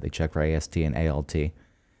enzymes that they check for, AST and ALT.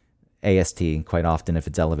 AST, quite often, if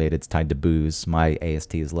it's elevated, it's tied to booze. My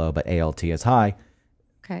AST is low, but ALT is high.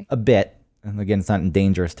 Okay. A bit. And again, it's not in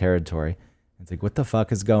dangerous territory. It's like, what the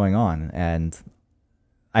fuck is going on? And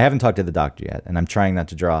I haven't talked to the doctor yet, and I'm trying not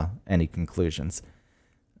to draw any conclusions.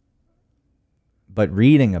 But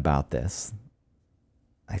reading about this,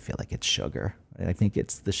 I feel like it's sugar. I think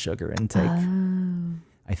it's the sugar intake. Oh.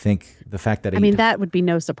 I think the fact that that would be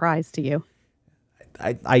no surprise to you.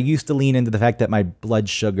 I used to lean into the fact that my blood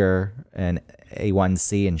sugar and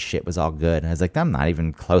A1C and shit was all good. And I was like, I'm not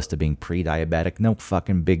even close to being pre-diabetic. No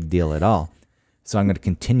fucking big deal at all. So I'm going to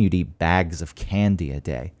continue to eat bags of candy a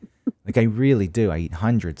day. Like I really do. I eat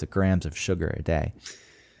hundreds of grams of sugar a day.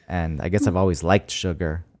 And I guess I've always liked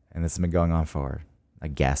sugar. And this has been going on for,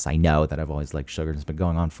 I know that I've always liked sugar. It's been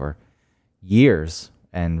going on for years.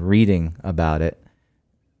 And reading about it,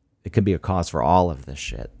 it could be a cause for all of this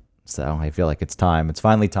shit. So I feel like it's time. It's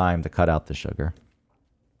finally time to cut out the sugar.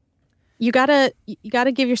 You gotta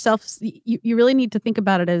give yourself. You really need to think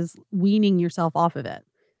about it as weaning yourself off of it.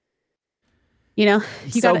 You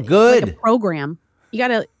gotta good. Like a program. You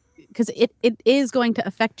gotta, because it is going to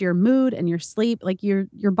affect your mood and your sleep. Like your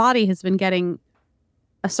body has been getting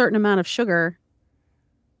a certain amount of sugar.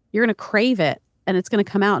 You're gonna crave it, and it's gonna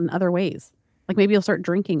come out in other ways. Like maybe you'll start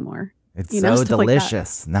drinking more. It's so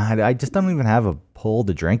delicious. I just don't even have a pull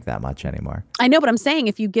to drink that much anymore. I know, but I'm saying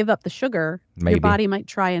if you give up the sugar, Maybe. your body might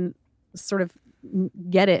try and sort of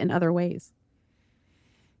get it in other ways.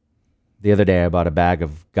 The other day, I bought a bag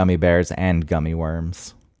of gummy bears and gummy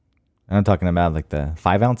worms. And I'm talking about like the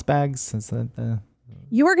 5-ounce bags. Is that the...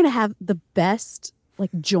 You are going to have the best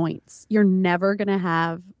joints. You're never going to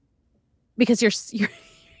have, because your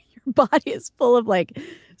body is full of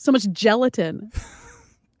so much gelatin.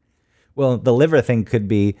 Well, the liver thing could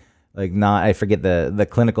be I forget the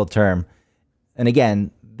clinical term. And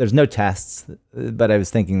again, there's no tests, but I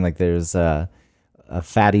was thinking there's a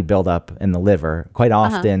fatty buildup in the liver quite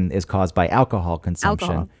often is caused by alcohol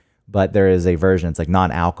consumption. But there is a version, it's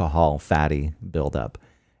non-alcohol fatty buildup.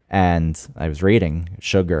 And I was reading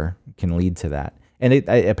sugar can lead to that. And it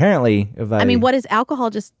apparently, what is alcohol?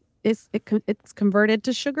 Just it's converted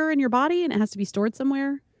to sugar in your body and it has to be stored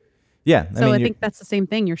somewhere. Yeah. So I think that's the same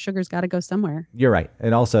thing. Your sugar's got to go somewhere. You're right.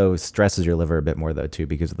 It also stresses your liver a bit more though too,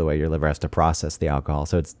 because of the way your liver has to process the alcohol.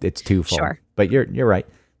 So it's twofold. Sure. But you're right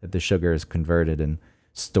that the sugar is converted and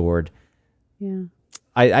stored. Yeah.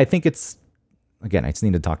 I think it's, again, I just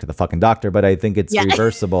need to talk to the fucking doctor, but I think it's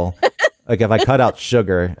reversible. Like if I cut out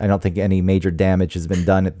sugar, I don't think any major damage has been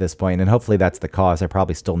done at this point, and hopefully that's the cause. I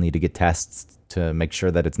probably still need to get tests to make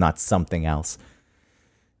sure that it's not something else.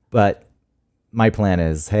 But my plan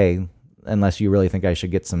is, hey, unless you really think I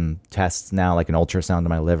should get some tests now, like an ultrasound of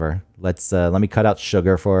my liver, let me cut out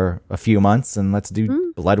sugar for a few months and let's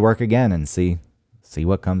do blood work again and see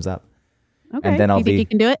what comes up. Okay. And then you think you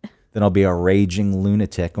can do it? Then I'll be a raging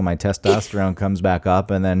lunatic when my testosterone comes back up,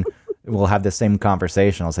 and then we'll have the same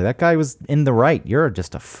conversation. I'll say, that guy was in the right. You're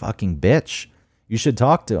just a fucking bitch. You should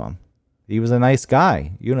talk to him. He was a nice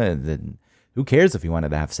guy. Who cares if he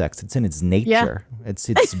wanted to have sex? It's in his nature. Yeah.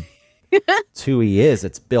 It's who he is.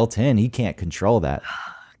 It's built in. He can't control that.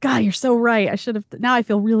 God, you're so right. I should have. Now I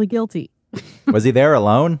feel really guilty. Was he there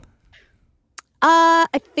alone?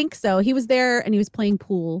 I think so. He was there and he was playing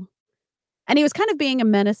pool. And he was kind of being a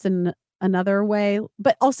menace in another way,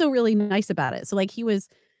 but also really nice about it. So like he was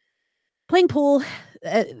playing pool.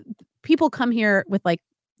 People come here with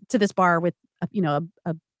to this bar with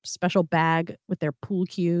a special bag with their pool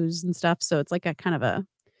cues and stuff. So it's like a kind of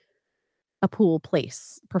a pool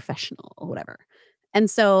place, professional or whatever. And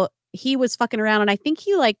so he was fucking around, and I think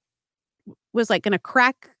he was gonna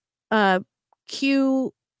crack a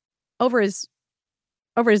cue over his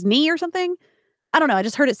knee or something. I don't know. I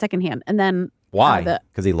just heard it secondhand. And then why?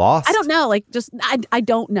 Because he lost? I don't know. I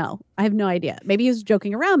don't know. I have no idea. Maybe he was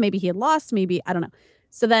joking around. Maybe he had lost. Maybe, I don't know.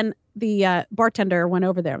 So then the bartender went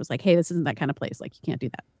over there and was like, hey, this isn't that kind of place. Like, you can't do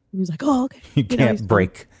that. And he was like, oh, okay. You can't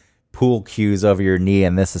break pool cues over your knee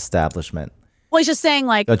in this establishment. Well, he's just saying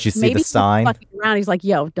don't you see maybe the sign? Fucking around. He's like,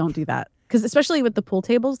 yo, don't do that. Because especially with the pool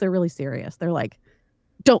tables, they're really serious. They're like,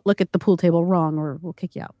 don't look at the pool table wrong or we'll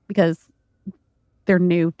kick you out. Because they're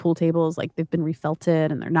new pool tables, they've been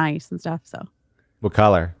refelted and they're nice and stuff. So, what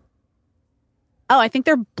color? Oh, I think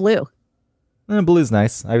they're blue. Blue's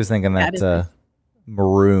nice. I was thinking that nice.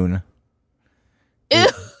 Maroon. Ew.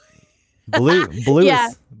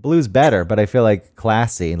 Blue's better, but I feel like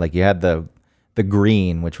classy. Like you had the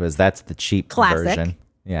green, that's the cheap classic version.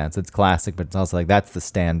 Yeah, it's classic, but it's also that's the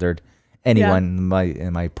standard. Anyone,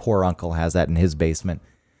 my poor uncle has that in his basement.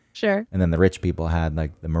 Sure. And then the rich people had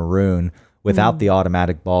the maroon without the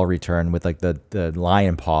automatic ball return, with the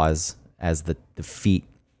lion paws as the feet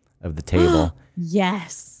of the table.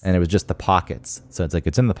 Yes. And it was just the pockets. So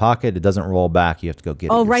it's in the pocket. It doesn't roll back. You have to go get it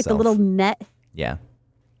yourself. Oh, right. The little net. Yeah.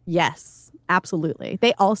 Yes, absolutely.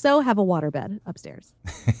 They also have a waterbed upstairs.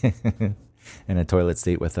 And a toilet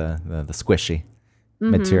seat with the squishy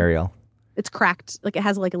material. It's cracked. It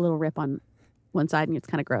has a little rip on one side, and it's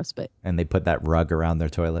kind of gross. And they put that rug around their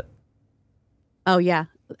toilet. Oh, yeah.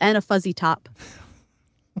 And a fuzzy top.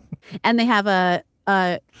 And they have a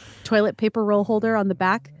toilet paper roll holder on the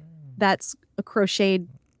back that's a crocheted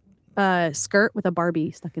skirt with a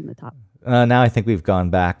Barbie stuck in the top. Now I think we've gone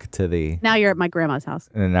back to the... Now you're at my grandma's house.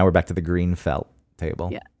 And now we're back to the green felt table.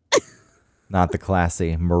 Yeah. Not the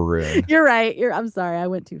classy maroon. You're right. I'm sorry. I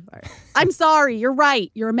went too far. I'm sorry. You're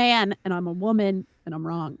right. You're a man and I'm a woman and I'm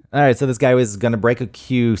wrong. All right. So this guy was going to break a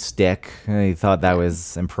cue stick. He thought that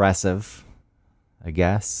was impressive, I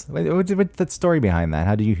guess. What's the story behind that?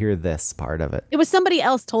 How did you hear this part of it? It was somebody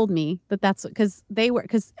else told me that's because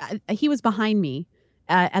he was behind me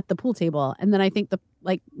at the pool table. And then I think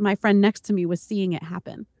my friend next to me was seeing it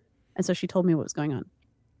happen. And so she told me what was going on.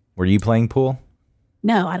 Were you playing pool?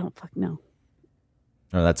 No, I don't no.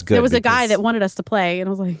 Oh, that's good. There was a guy that wanted us to play, and I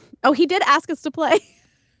was like, oh, he did ask us to play.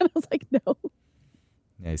 And I was like, no.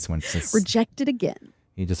 Yeah, he just wants to... Rejected again.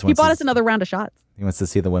 He bought us another round of shots. He wants to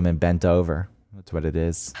see the women bent over. That's what it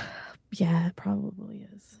is. Yeah, it probably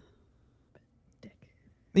is. Dick.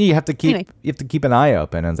 You have to keep an eye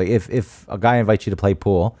open. And it's if a guy invites you to play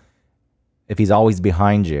pool, if he's always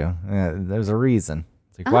behind you, there's a reason.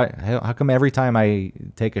 It's why? How come every time I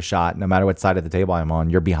take a shot, no matter what side of the table I'm on,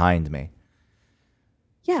 you're behind me?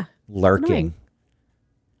 Yeah. Lurking.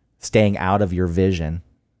 Staying out of your vision.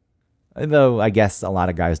 Though I guess a lot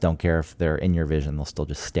of guys don't care if they're in your vision. They'll still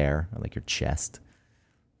just stare at your chest.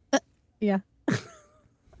 Yeah.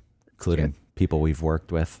 Including people we've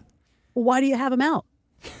worked with. Why do you have them out?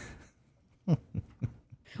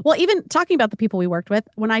 Well, even talking about the people we worked with,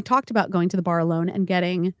 when I talked about going to the bar alone and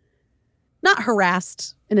getting not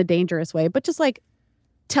harassed in a dangerous way, but just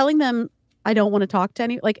telling them I don't want to talk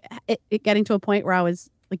to it getting to a point where I was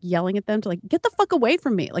yelling at them to get the fuck away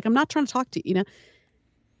from me. I'm not trying to talk to you,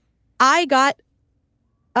 I got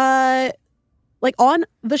like on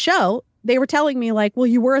the show, they were telling me like, well,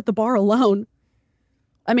 you were at the bar alone.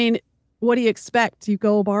 I mean, what do you expect? You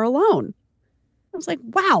go bar alone. I was like,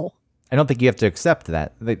 wow. I don't think you have to accept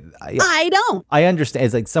that. I don't. I understand.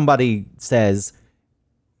 It's like somebody says,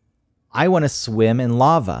 I want to swim in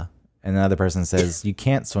lava. And another person says, you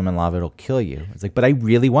can't swim in lava. It'll kill you. It's like, but I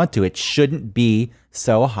really want to. It shouldn't be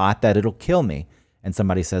so hot that it'll kill me. And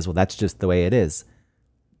somebody says, well, that's just the way it is.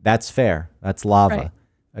 That's fair. That's lava. Right.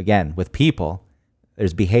 Again, with people,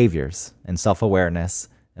 there's behaviors and self-awareness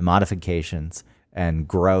and modifications and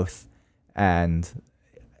growth. And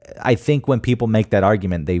I think when people make that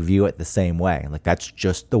argument, they view it the same way. Like, that's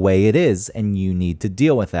just the way it is, and you need to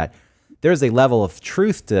deal with that. There's a level of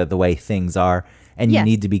truth to the way things are, and you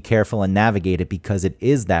need to be careful and navigate it because it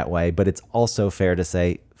is that way. But it's also fair to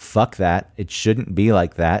say, fuck that. It shouldn't be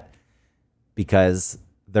like that, because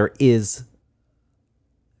there is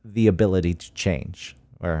the ability to change,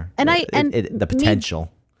 or the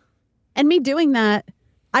potential. Me doing that,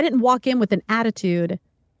 I didn't walk in with an attitude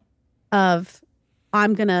of,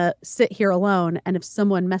 I'm going to sit here alone, and if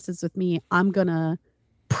someone messes with me, I'm going to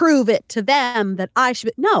prove it to them that I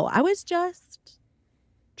should. No, I was just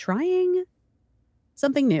trying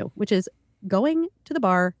something new, which is going to the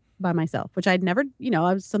bar by myself, which I'd never, it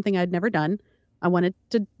was something I'd never done. I wanted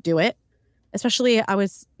to do it, especially it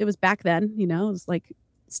was back then, it was like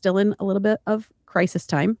still in a little bit of crisis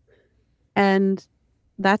time. And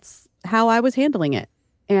that's how I was handling it.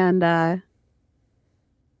 And,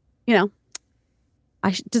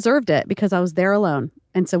 I deserved it because I was there alone.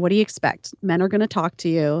 And so what do you expect? Men are going to talk to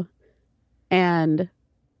you. And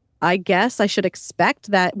I guess I should expect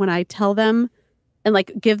that when I tell them and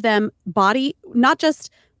like give them body, not just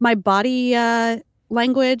my body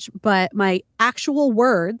language, but my actual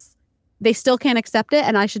words, they still can't accept it.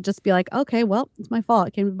 And I should just be like, okay, well, it's my fault. I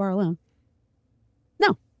came to the bar alone.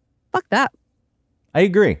 No, fuck that. I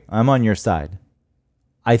agree. I'm on your side.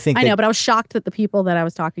 I know, but I was shocked that the people that I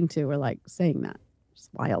was talking to were like saying that. It's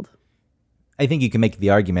wild. I think you can make the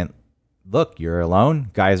argument, look, you're alone.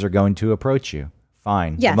 Guys are going to approach you.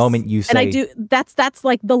 Fine. Yes. The moment you say... And I do... That's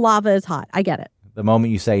like the lava is hot. I get it. The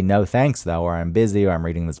moment you say, no thanks, though, or I'm busy, or I'm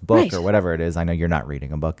reading this book, or whatever it is. I know you're not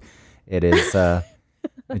reading a book. It is...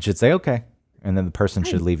 it should say, okay. And then the person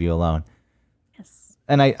should leave you alone. Yes.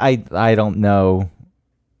 And I don't know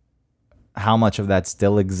how much of that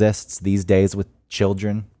still exists these days with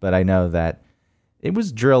children, but I know that it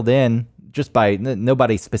was drilled in just by,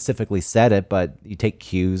 nobody specifically said it, but you take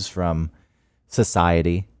cues from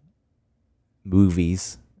society,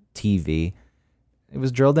 movies, TV. It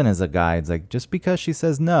was drilled in as a guide. It's like, just because she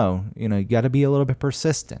says no, you got to be a little bit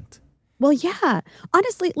persistent. Well, yeah.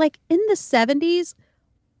 Honestly, like in the 70s,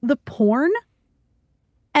 the porn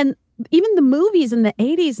and even the movies in the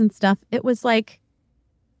 80s and stuff, it was like,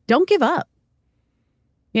 don't give up.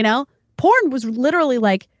 Porn was literally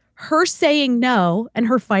like her saying no and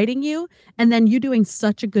her fighting you, and then you doing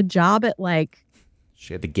such a good job at like,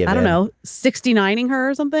 she had to give I don't know, 69ing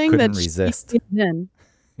her or something. Couldn't resist.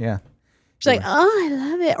 Yeah. She's like, oh, I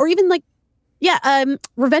love it. Or even like,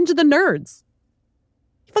 Revenge of the Nerds.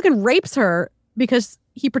 He fucking rapes her because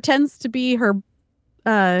he pretends to be her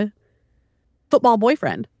football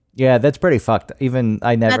boyfriend. Yeah, that's pretty fucked.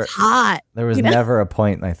 That's hot. There was never a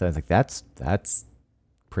point and I thought, like, that's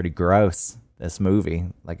pretty gross, this movie.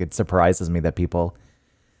 Like, it surprises me that people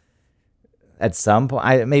at some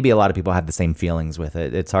point, maybe a lot of people had the same feelings with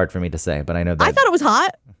it. It's hard for me to say, but I know that I thought it was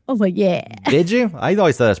hot. I was like, yeah. Did you? I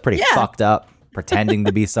always thought it was pretty fucked up, pretending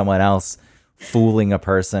to be someone else, fooling a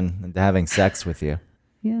person into having sex with you.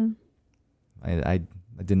 Yeah. I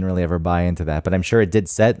didn't really ever buy into that, but I'm sure it did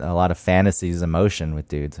set a lot of fantasies in motion with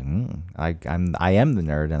dudes. I am the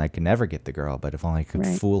nerd and I can never get the girl, but if only I could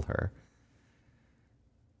fool her.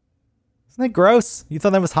 Isn't that gross? You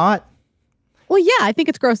thought that was hot? Well, yeah, I think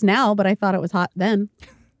it's gross now, but I thought it was hot then.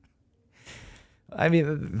 I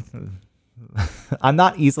mean, I'm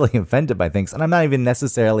not easily offended by things, and I'm not even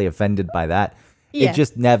necessarily offended by that. Yeah. It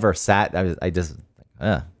just never sat. I just,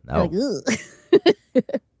 no. Like,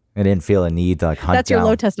 I didn't feel a need to like hunt That's your down.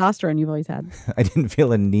 low testosterone you've always had. I didn't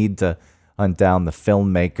feel a need to hunt down the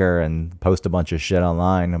filmmaker and post a bunch of shit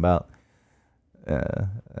online about.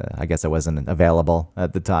 I guess it wasn't available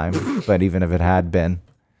at the time, but even if it had been,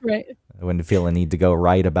 right, I wouldn't feel a need to go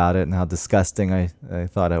write about it and how disgusting I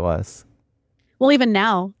thought it was. Well, even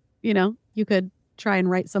now, you could try and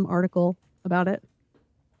write some article about it.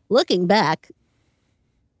 Looking back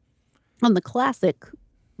on the classic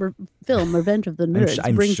film Revenge of the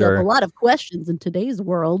Nerds brings up a lot of questions in today's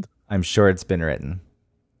world. I'm sure it's been written.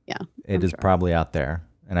 Yeah. It is probably out there.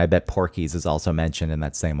 And I bet Porky's is also mentioned in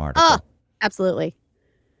that same article. Oh, absolutely.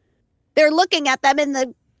 They're looking at them in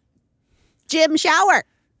the gym shower.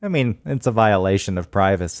 I mean, it's a violation of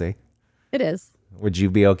privacy. It is. Would you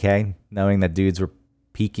be okay knowing that dudes were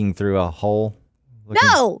peeking through a hole?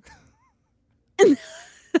 No.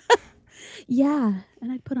 Yeah,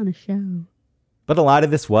 and I'd put on a show. But a lot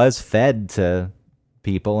of this was fed to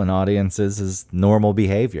people and audiences as normal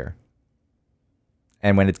behavior.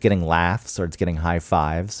 And when it's getting laughs or it's getting high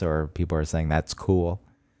fives or people are saying that's cool.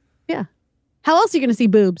 Yeah. How else are you going to see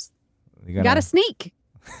boobs? You got to sneak.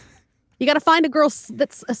 You got to find a girl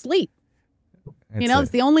that's asleep.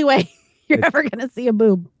 It's the only way you're ever going to see a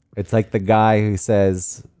boob. It's like the guy who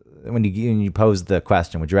says, when you pose the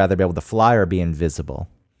question, would you rather be able to fly or be invisible?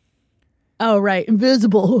 Oh, right.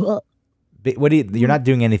 Invisible. You're not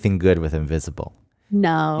doing anything good with invisible.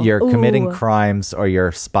 No. You're committing crimes or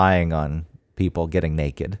you're spying on people getting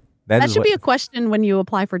naked. That should be a question when you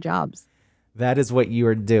apply for jobs. That is what you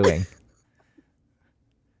are doing.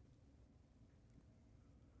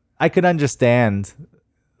 I could understand,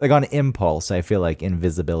 like on impulse, I feel like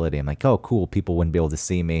invisibility. I'm like, oh, cool. People wouldn't be able to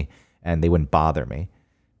see me and they wouldn't bother me.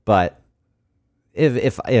 But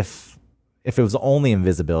if it was only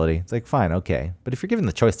invisibility, it's like, fine, okay. But if you're given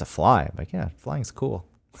the choice to fly, I'm like, yeah, flying's cool.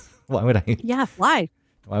 Why would I? Yeah, fly.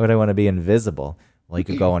 Why would I want to be invisible? Well, you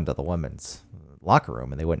could go into the women's locker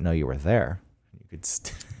room and they wouldn't know you were there.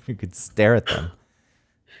 You could stare at them.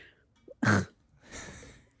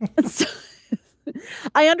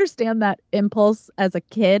 I understand that impulse as a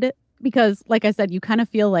kid because, like I said, you kind of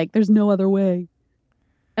feel like there's no other way.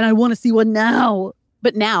 And I want to see one now.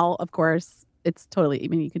 But now, of course, it's totally, I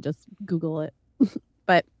mean, you could just Google it.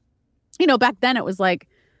 But, back then it was like,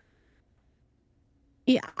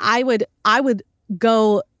 yeah, I would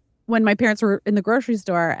go when my parents were in the grocery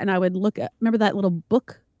store and I would remember that little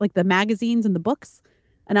book, like the magazines and the books?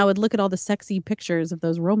 And I would look at all the sexy pictures of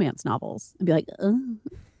those romance novels and be like,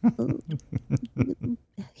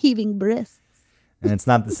 heaving breasts. And it's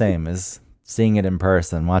not the same as seeing it in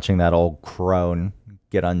person, watching that old crone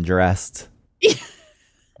get undressed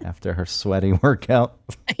after her sweaty workout.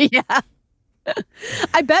 Yeah.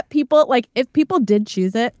 I bet people, like, if people did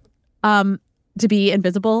choose it to be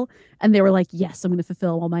invisible and they were like, yes, I'm going to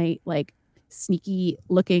fulfill all my, like, sneaky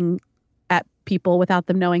looking at people without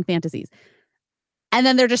them knowing fantasies. And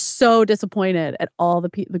then they're just so disappointed at all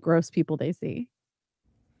the gross people they see.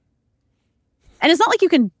 And it's not like you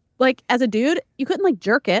can, like, as a dude, you couldn't, like,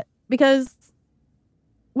 jerk it because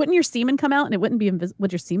wouldn't your semen come out and it wouldn't be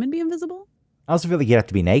would your semen be invisible? I also feel like you'd have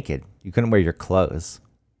to be naked. You couldn't wear your clothes.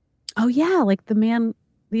 Oh, yeah. Like the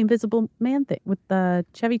invisible man thing with the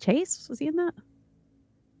Chevy Chase. Was he in that?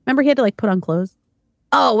 Remember he had to, like, put on clothes?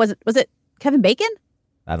 Oh, was it Kevin Bacon?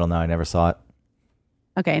 I don't know. I never saw it.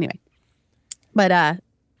 Okay, anyway. But,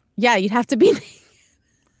 yeah, you'd have to be.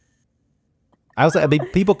 I mean,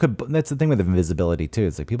 people could, that's the thing with invisibility too.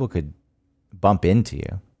 It's like people could bump into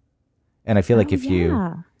you. And I feel like if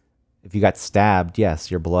you got stabbed, yes,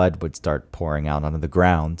 your blood would start pouring out onto the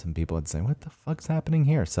ground and people would say, what the fuck's happening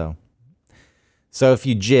here? So if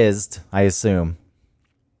you jizzed, I assume.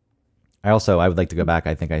 I would like to go back.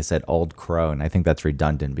 I think I said old crone. I think that's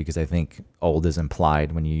redundant because I think old is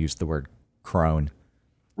implied when you use the word crone.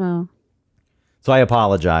 Oh. So I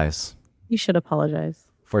apologize. You should apologize.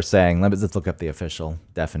 For saying, let's look up the official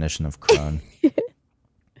definition of crone.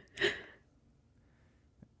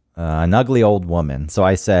 An ugly old woman. So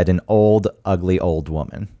I said an old, ugly old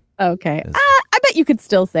woman. Okay. I bet you could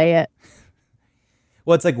still say it.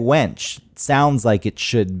 Well, it's like wench. It sounds like it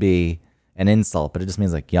should be an insult, but it just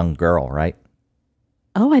means like young girl, right?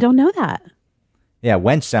 Oh, I don't know that. Yeah,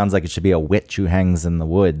 wench sounds like it should be a witch who hangs in the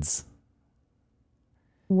woods.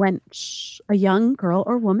 Wench. A young girl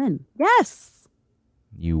or woman. Yes.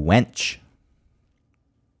 You wench.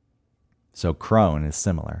 So crone is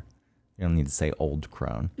similar. You don't need to say old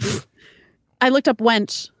crone. I looked up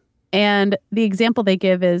wench, and the example they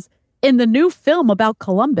give is, in the new film about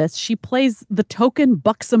Columbus, she plays the token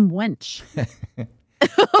buxom wench.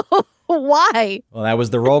 Why? Well, that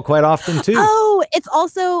was the role quite often, too. Oh, it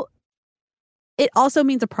also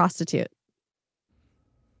means a prostitute.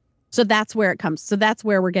 So that's where it comes. So that's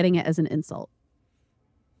where we're getting it as an insult.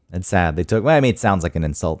 It's sad. It sounds like an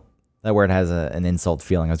insult. That word has an insult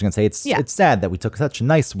feeling. I was going to say it's sad that we took such a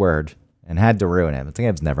nice word and had to ruin it. I think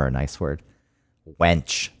it's never a nice word.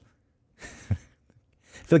 Wench. I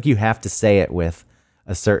feel like you have to say it with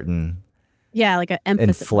a certain like an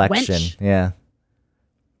emphasis. Inflection. Wench. Yeah.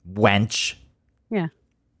 Wench. Yeah.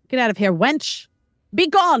 Get out of here, wench. Be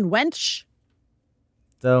gone, wench.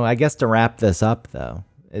 So I guess to wrap this up, though,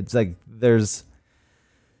 it's like there's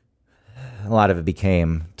a lot of it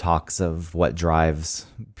became talks of what drives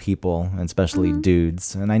people, and especially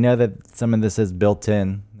dudes. And I know that some of this is built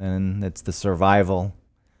in, and it's the survival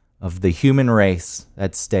of the human race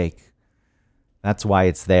at stake. That's why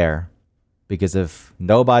it's there. Because if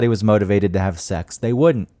nobody was motivated to have sex, they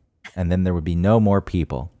wouldn't. And then there would be no more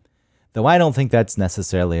people. Though I don't think that's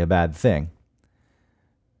necessarily a bad thing.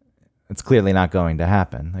 It's clearly not going to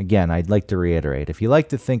happen. Again, I'd like to reiterate, if you like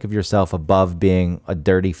to think of yourself above being a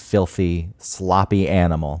dirty, filthy, sloppy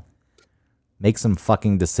animal, make some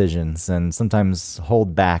fucking decisions and sometimes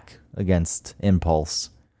hold back against impulse.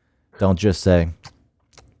 Don't just say,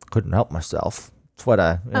 couldn't help myself. It's what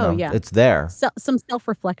it's there. So, some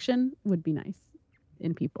self-reflection would be nice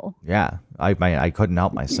in people. Yeah, I couldn't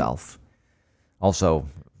help myself. Also,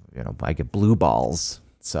 I get blue balls,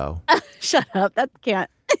 so. Shut up, that can't.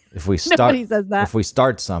 If we start, Nobody says that. If we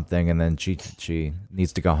start something and then she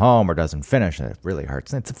needs to go home or doesn't finish it, it really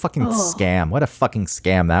hurts. It's a fucking scam. What a fucking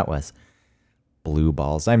scam that was. Blue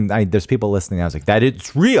balls. There's people listening. I was like,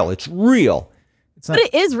 it's real. It's real. It's not, but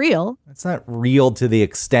it is real. It's not real to the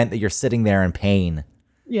extent that you're sitting there in pain.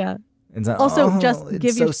 Yeah. It's not, also, just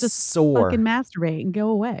give so you just sore. fucking masturbate and go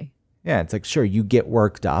away. Yeah, it's like, sure, you get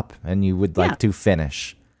worked up and you would like to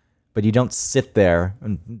finish. But you don't sit there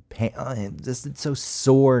and pain. It's so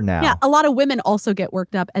sore now. Yeah, a lot of women also get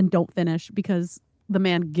worked up and don't finish because the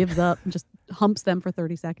man gives up and just humps them for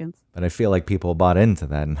 30 seconds. But I feel like people bought into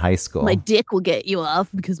that in high school. My dick will get you off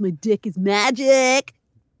because my dick is magic.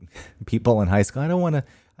 People in high school, I don't want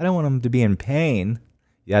them to be in pain.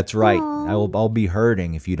 Yeah, that's right. Aww. I'll be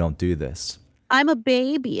hurting if you don't do this. I'm a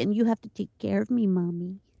baby and you have to take care of me,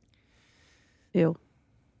 mommy. Ew.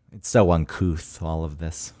 It's so uncouth, all of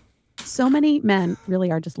this. So many men really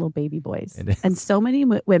are just little baby boys. And so many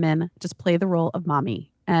women just play the role of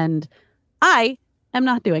mommy. And I am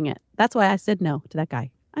not doing it. That's why I said no to that guy.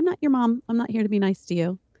 I'm not your mom. I'm not here to be nice to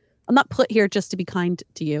you. I'm not put here just to be kind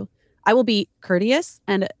to you. I will be courteous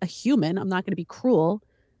and a human. I'm not going to be cruel.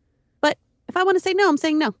 But if I want to say no, I'm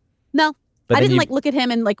saying no. No. But I didn't look at him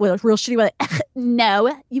and with a real shitty way, like,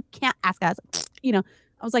 no, you can't ask us. I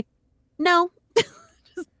was like, no.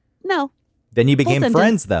 Just no. Then you became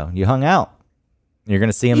friends, though. You hung out. You're going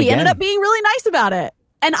to see him again. He ended up being really nice about it.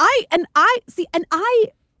 And I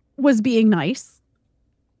was being nice.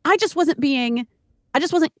 I just wasn't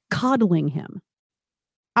coddling him.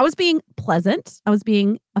 I was being pleasant. I was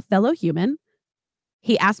being a fellow human.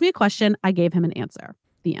 He asked me a question. I gave him an answer.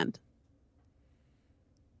 The end.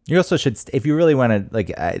 You also should, if you really want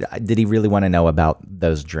to, did he really want to know about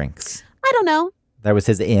those drinks? I don't know. That was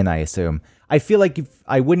his in, I assume. I feel like if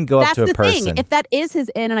I wouldn't go up to a person. That's the thing. If that is his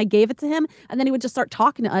in and I gave it to him and then he would just start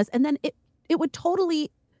talking to us and then it would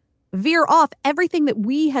totally veer off everything that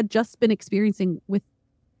we had just been experiencing with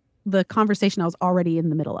the conversation I was already in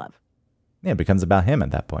the middle of. Yeah, it becomes about him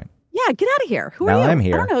at that point. Yeah, get out of here. Who are you? Now I'm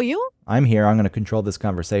here. I don't know you. I'm here. I'm going to control this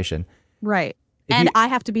conversation. Right. I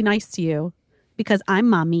have to be nice to you because I'm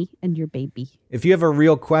mommy and you're baby. If you have a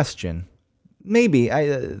real question, maybe I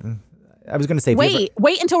was going to say,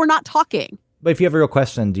 wait until we're not talking. But if you have a real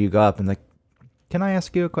question, do you go up and can I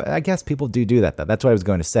ask you a question? I guess people do that, though. That's what I was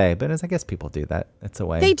going to say. But I guess people do that. It's a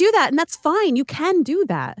way. They do that, and that's fine. You can do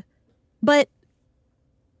that. But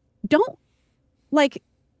don't,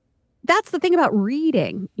 that's the thing about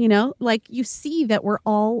reading, you see that we're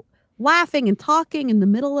all laughing and talking in the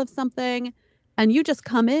middle of something, and you just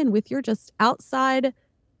come in with your just outside,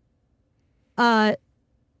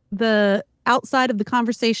 the outside of the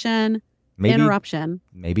conversation. Interruption.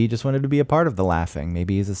 Maybe he just wanted to be a part of the laughing.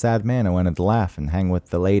 Maybe he's a sad man and wanted to laugh and hang with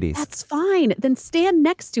the ladies. That's fine. Then stand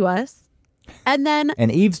next to us and then...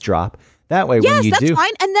 and eavesdrop. That way yes, when you do... Yes, that's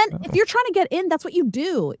fine. And then if you're trying to get in, that's what you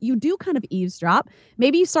do. You do kind of eavesdrop.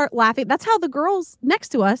 Maybe you start laughing. That's how the girls next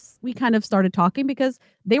to us, we kind of started talking because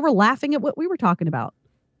they were laughing at what we were talking about.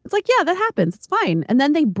 It's like, yeah, that happens. It's fine. And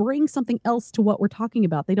then they bring something else to what we're talking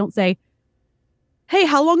about. They don't say, hey,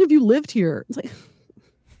 how long have you lived here? It's like...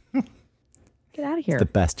 Get out of here. It's the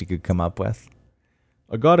best you could come up with.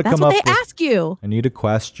 I got to come up with... That's what they ask you. I need a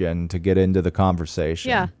question to get into the conversation.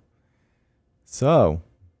 Yeah. So,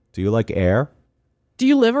 do you like air? Do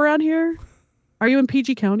you live around here? Are you in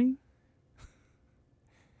PG County?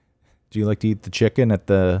 Do you like to eat the chicken at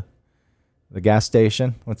the gas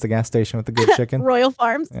station? What's the gas station with the good chicken? Royal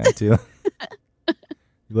Farms. Yeah, do you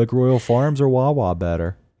like Royal Farms or Wawa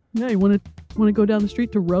better? Yeah, you want to go down the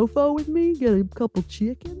street to Rofo with me? Get a couple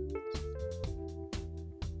chickens?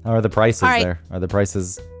 How are the prices there? Are the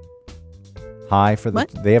prices high for the... What?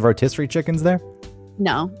 They have rotisserie chickens there?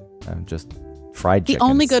 No. Just fried chickens. The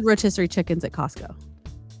only good rotisserie chickens at Costco. Are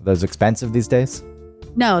those expensive these days?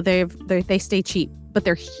 No, they stay cheap but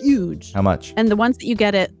they're huge. How much? And the ones that you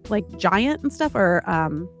get at like Giant and stuff or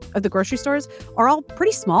at the grocery stores are all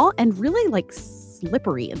pretty small and really like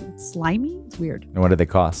slippery and slimy. It's weird. And what do they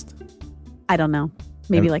cost? I don't know.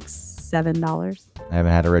 Maybe And- like $7. I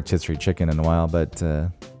haven't had a rotisserie chicken in a while, but I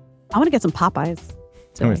want to get some Popeyes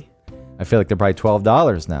today. I feel like they're probably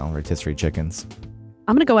 $12 now, rotisserie chickens.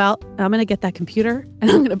 I'm going to go out. I'm going to get that computer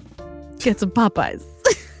and I'm going to get some Popeyes.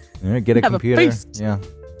 All right, get a Have a computer. feast. Yeah.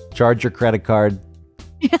 Charge your credit card.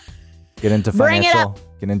 Yeah. Get into Bring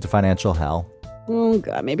it financial hell. Oh,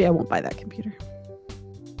 God. Maybe I won't buy that computer.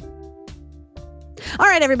 All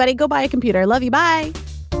right, everybody. Go buy a computer. Love you. Bye.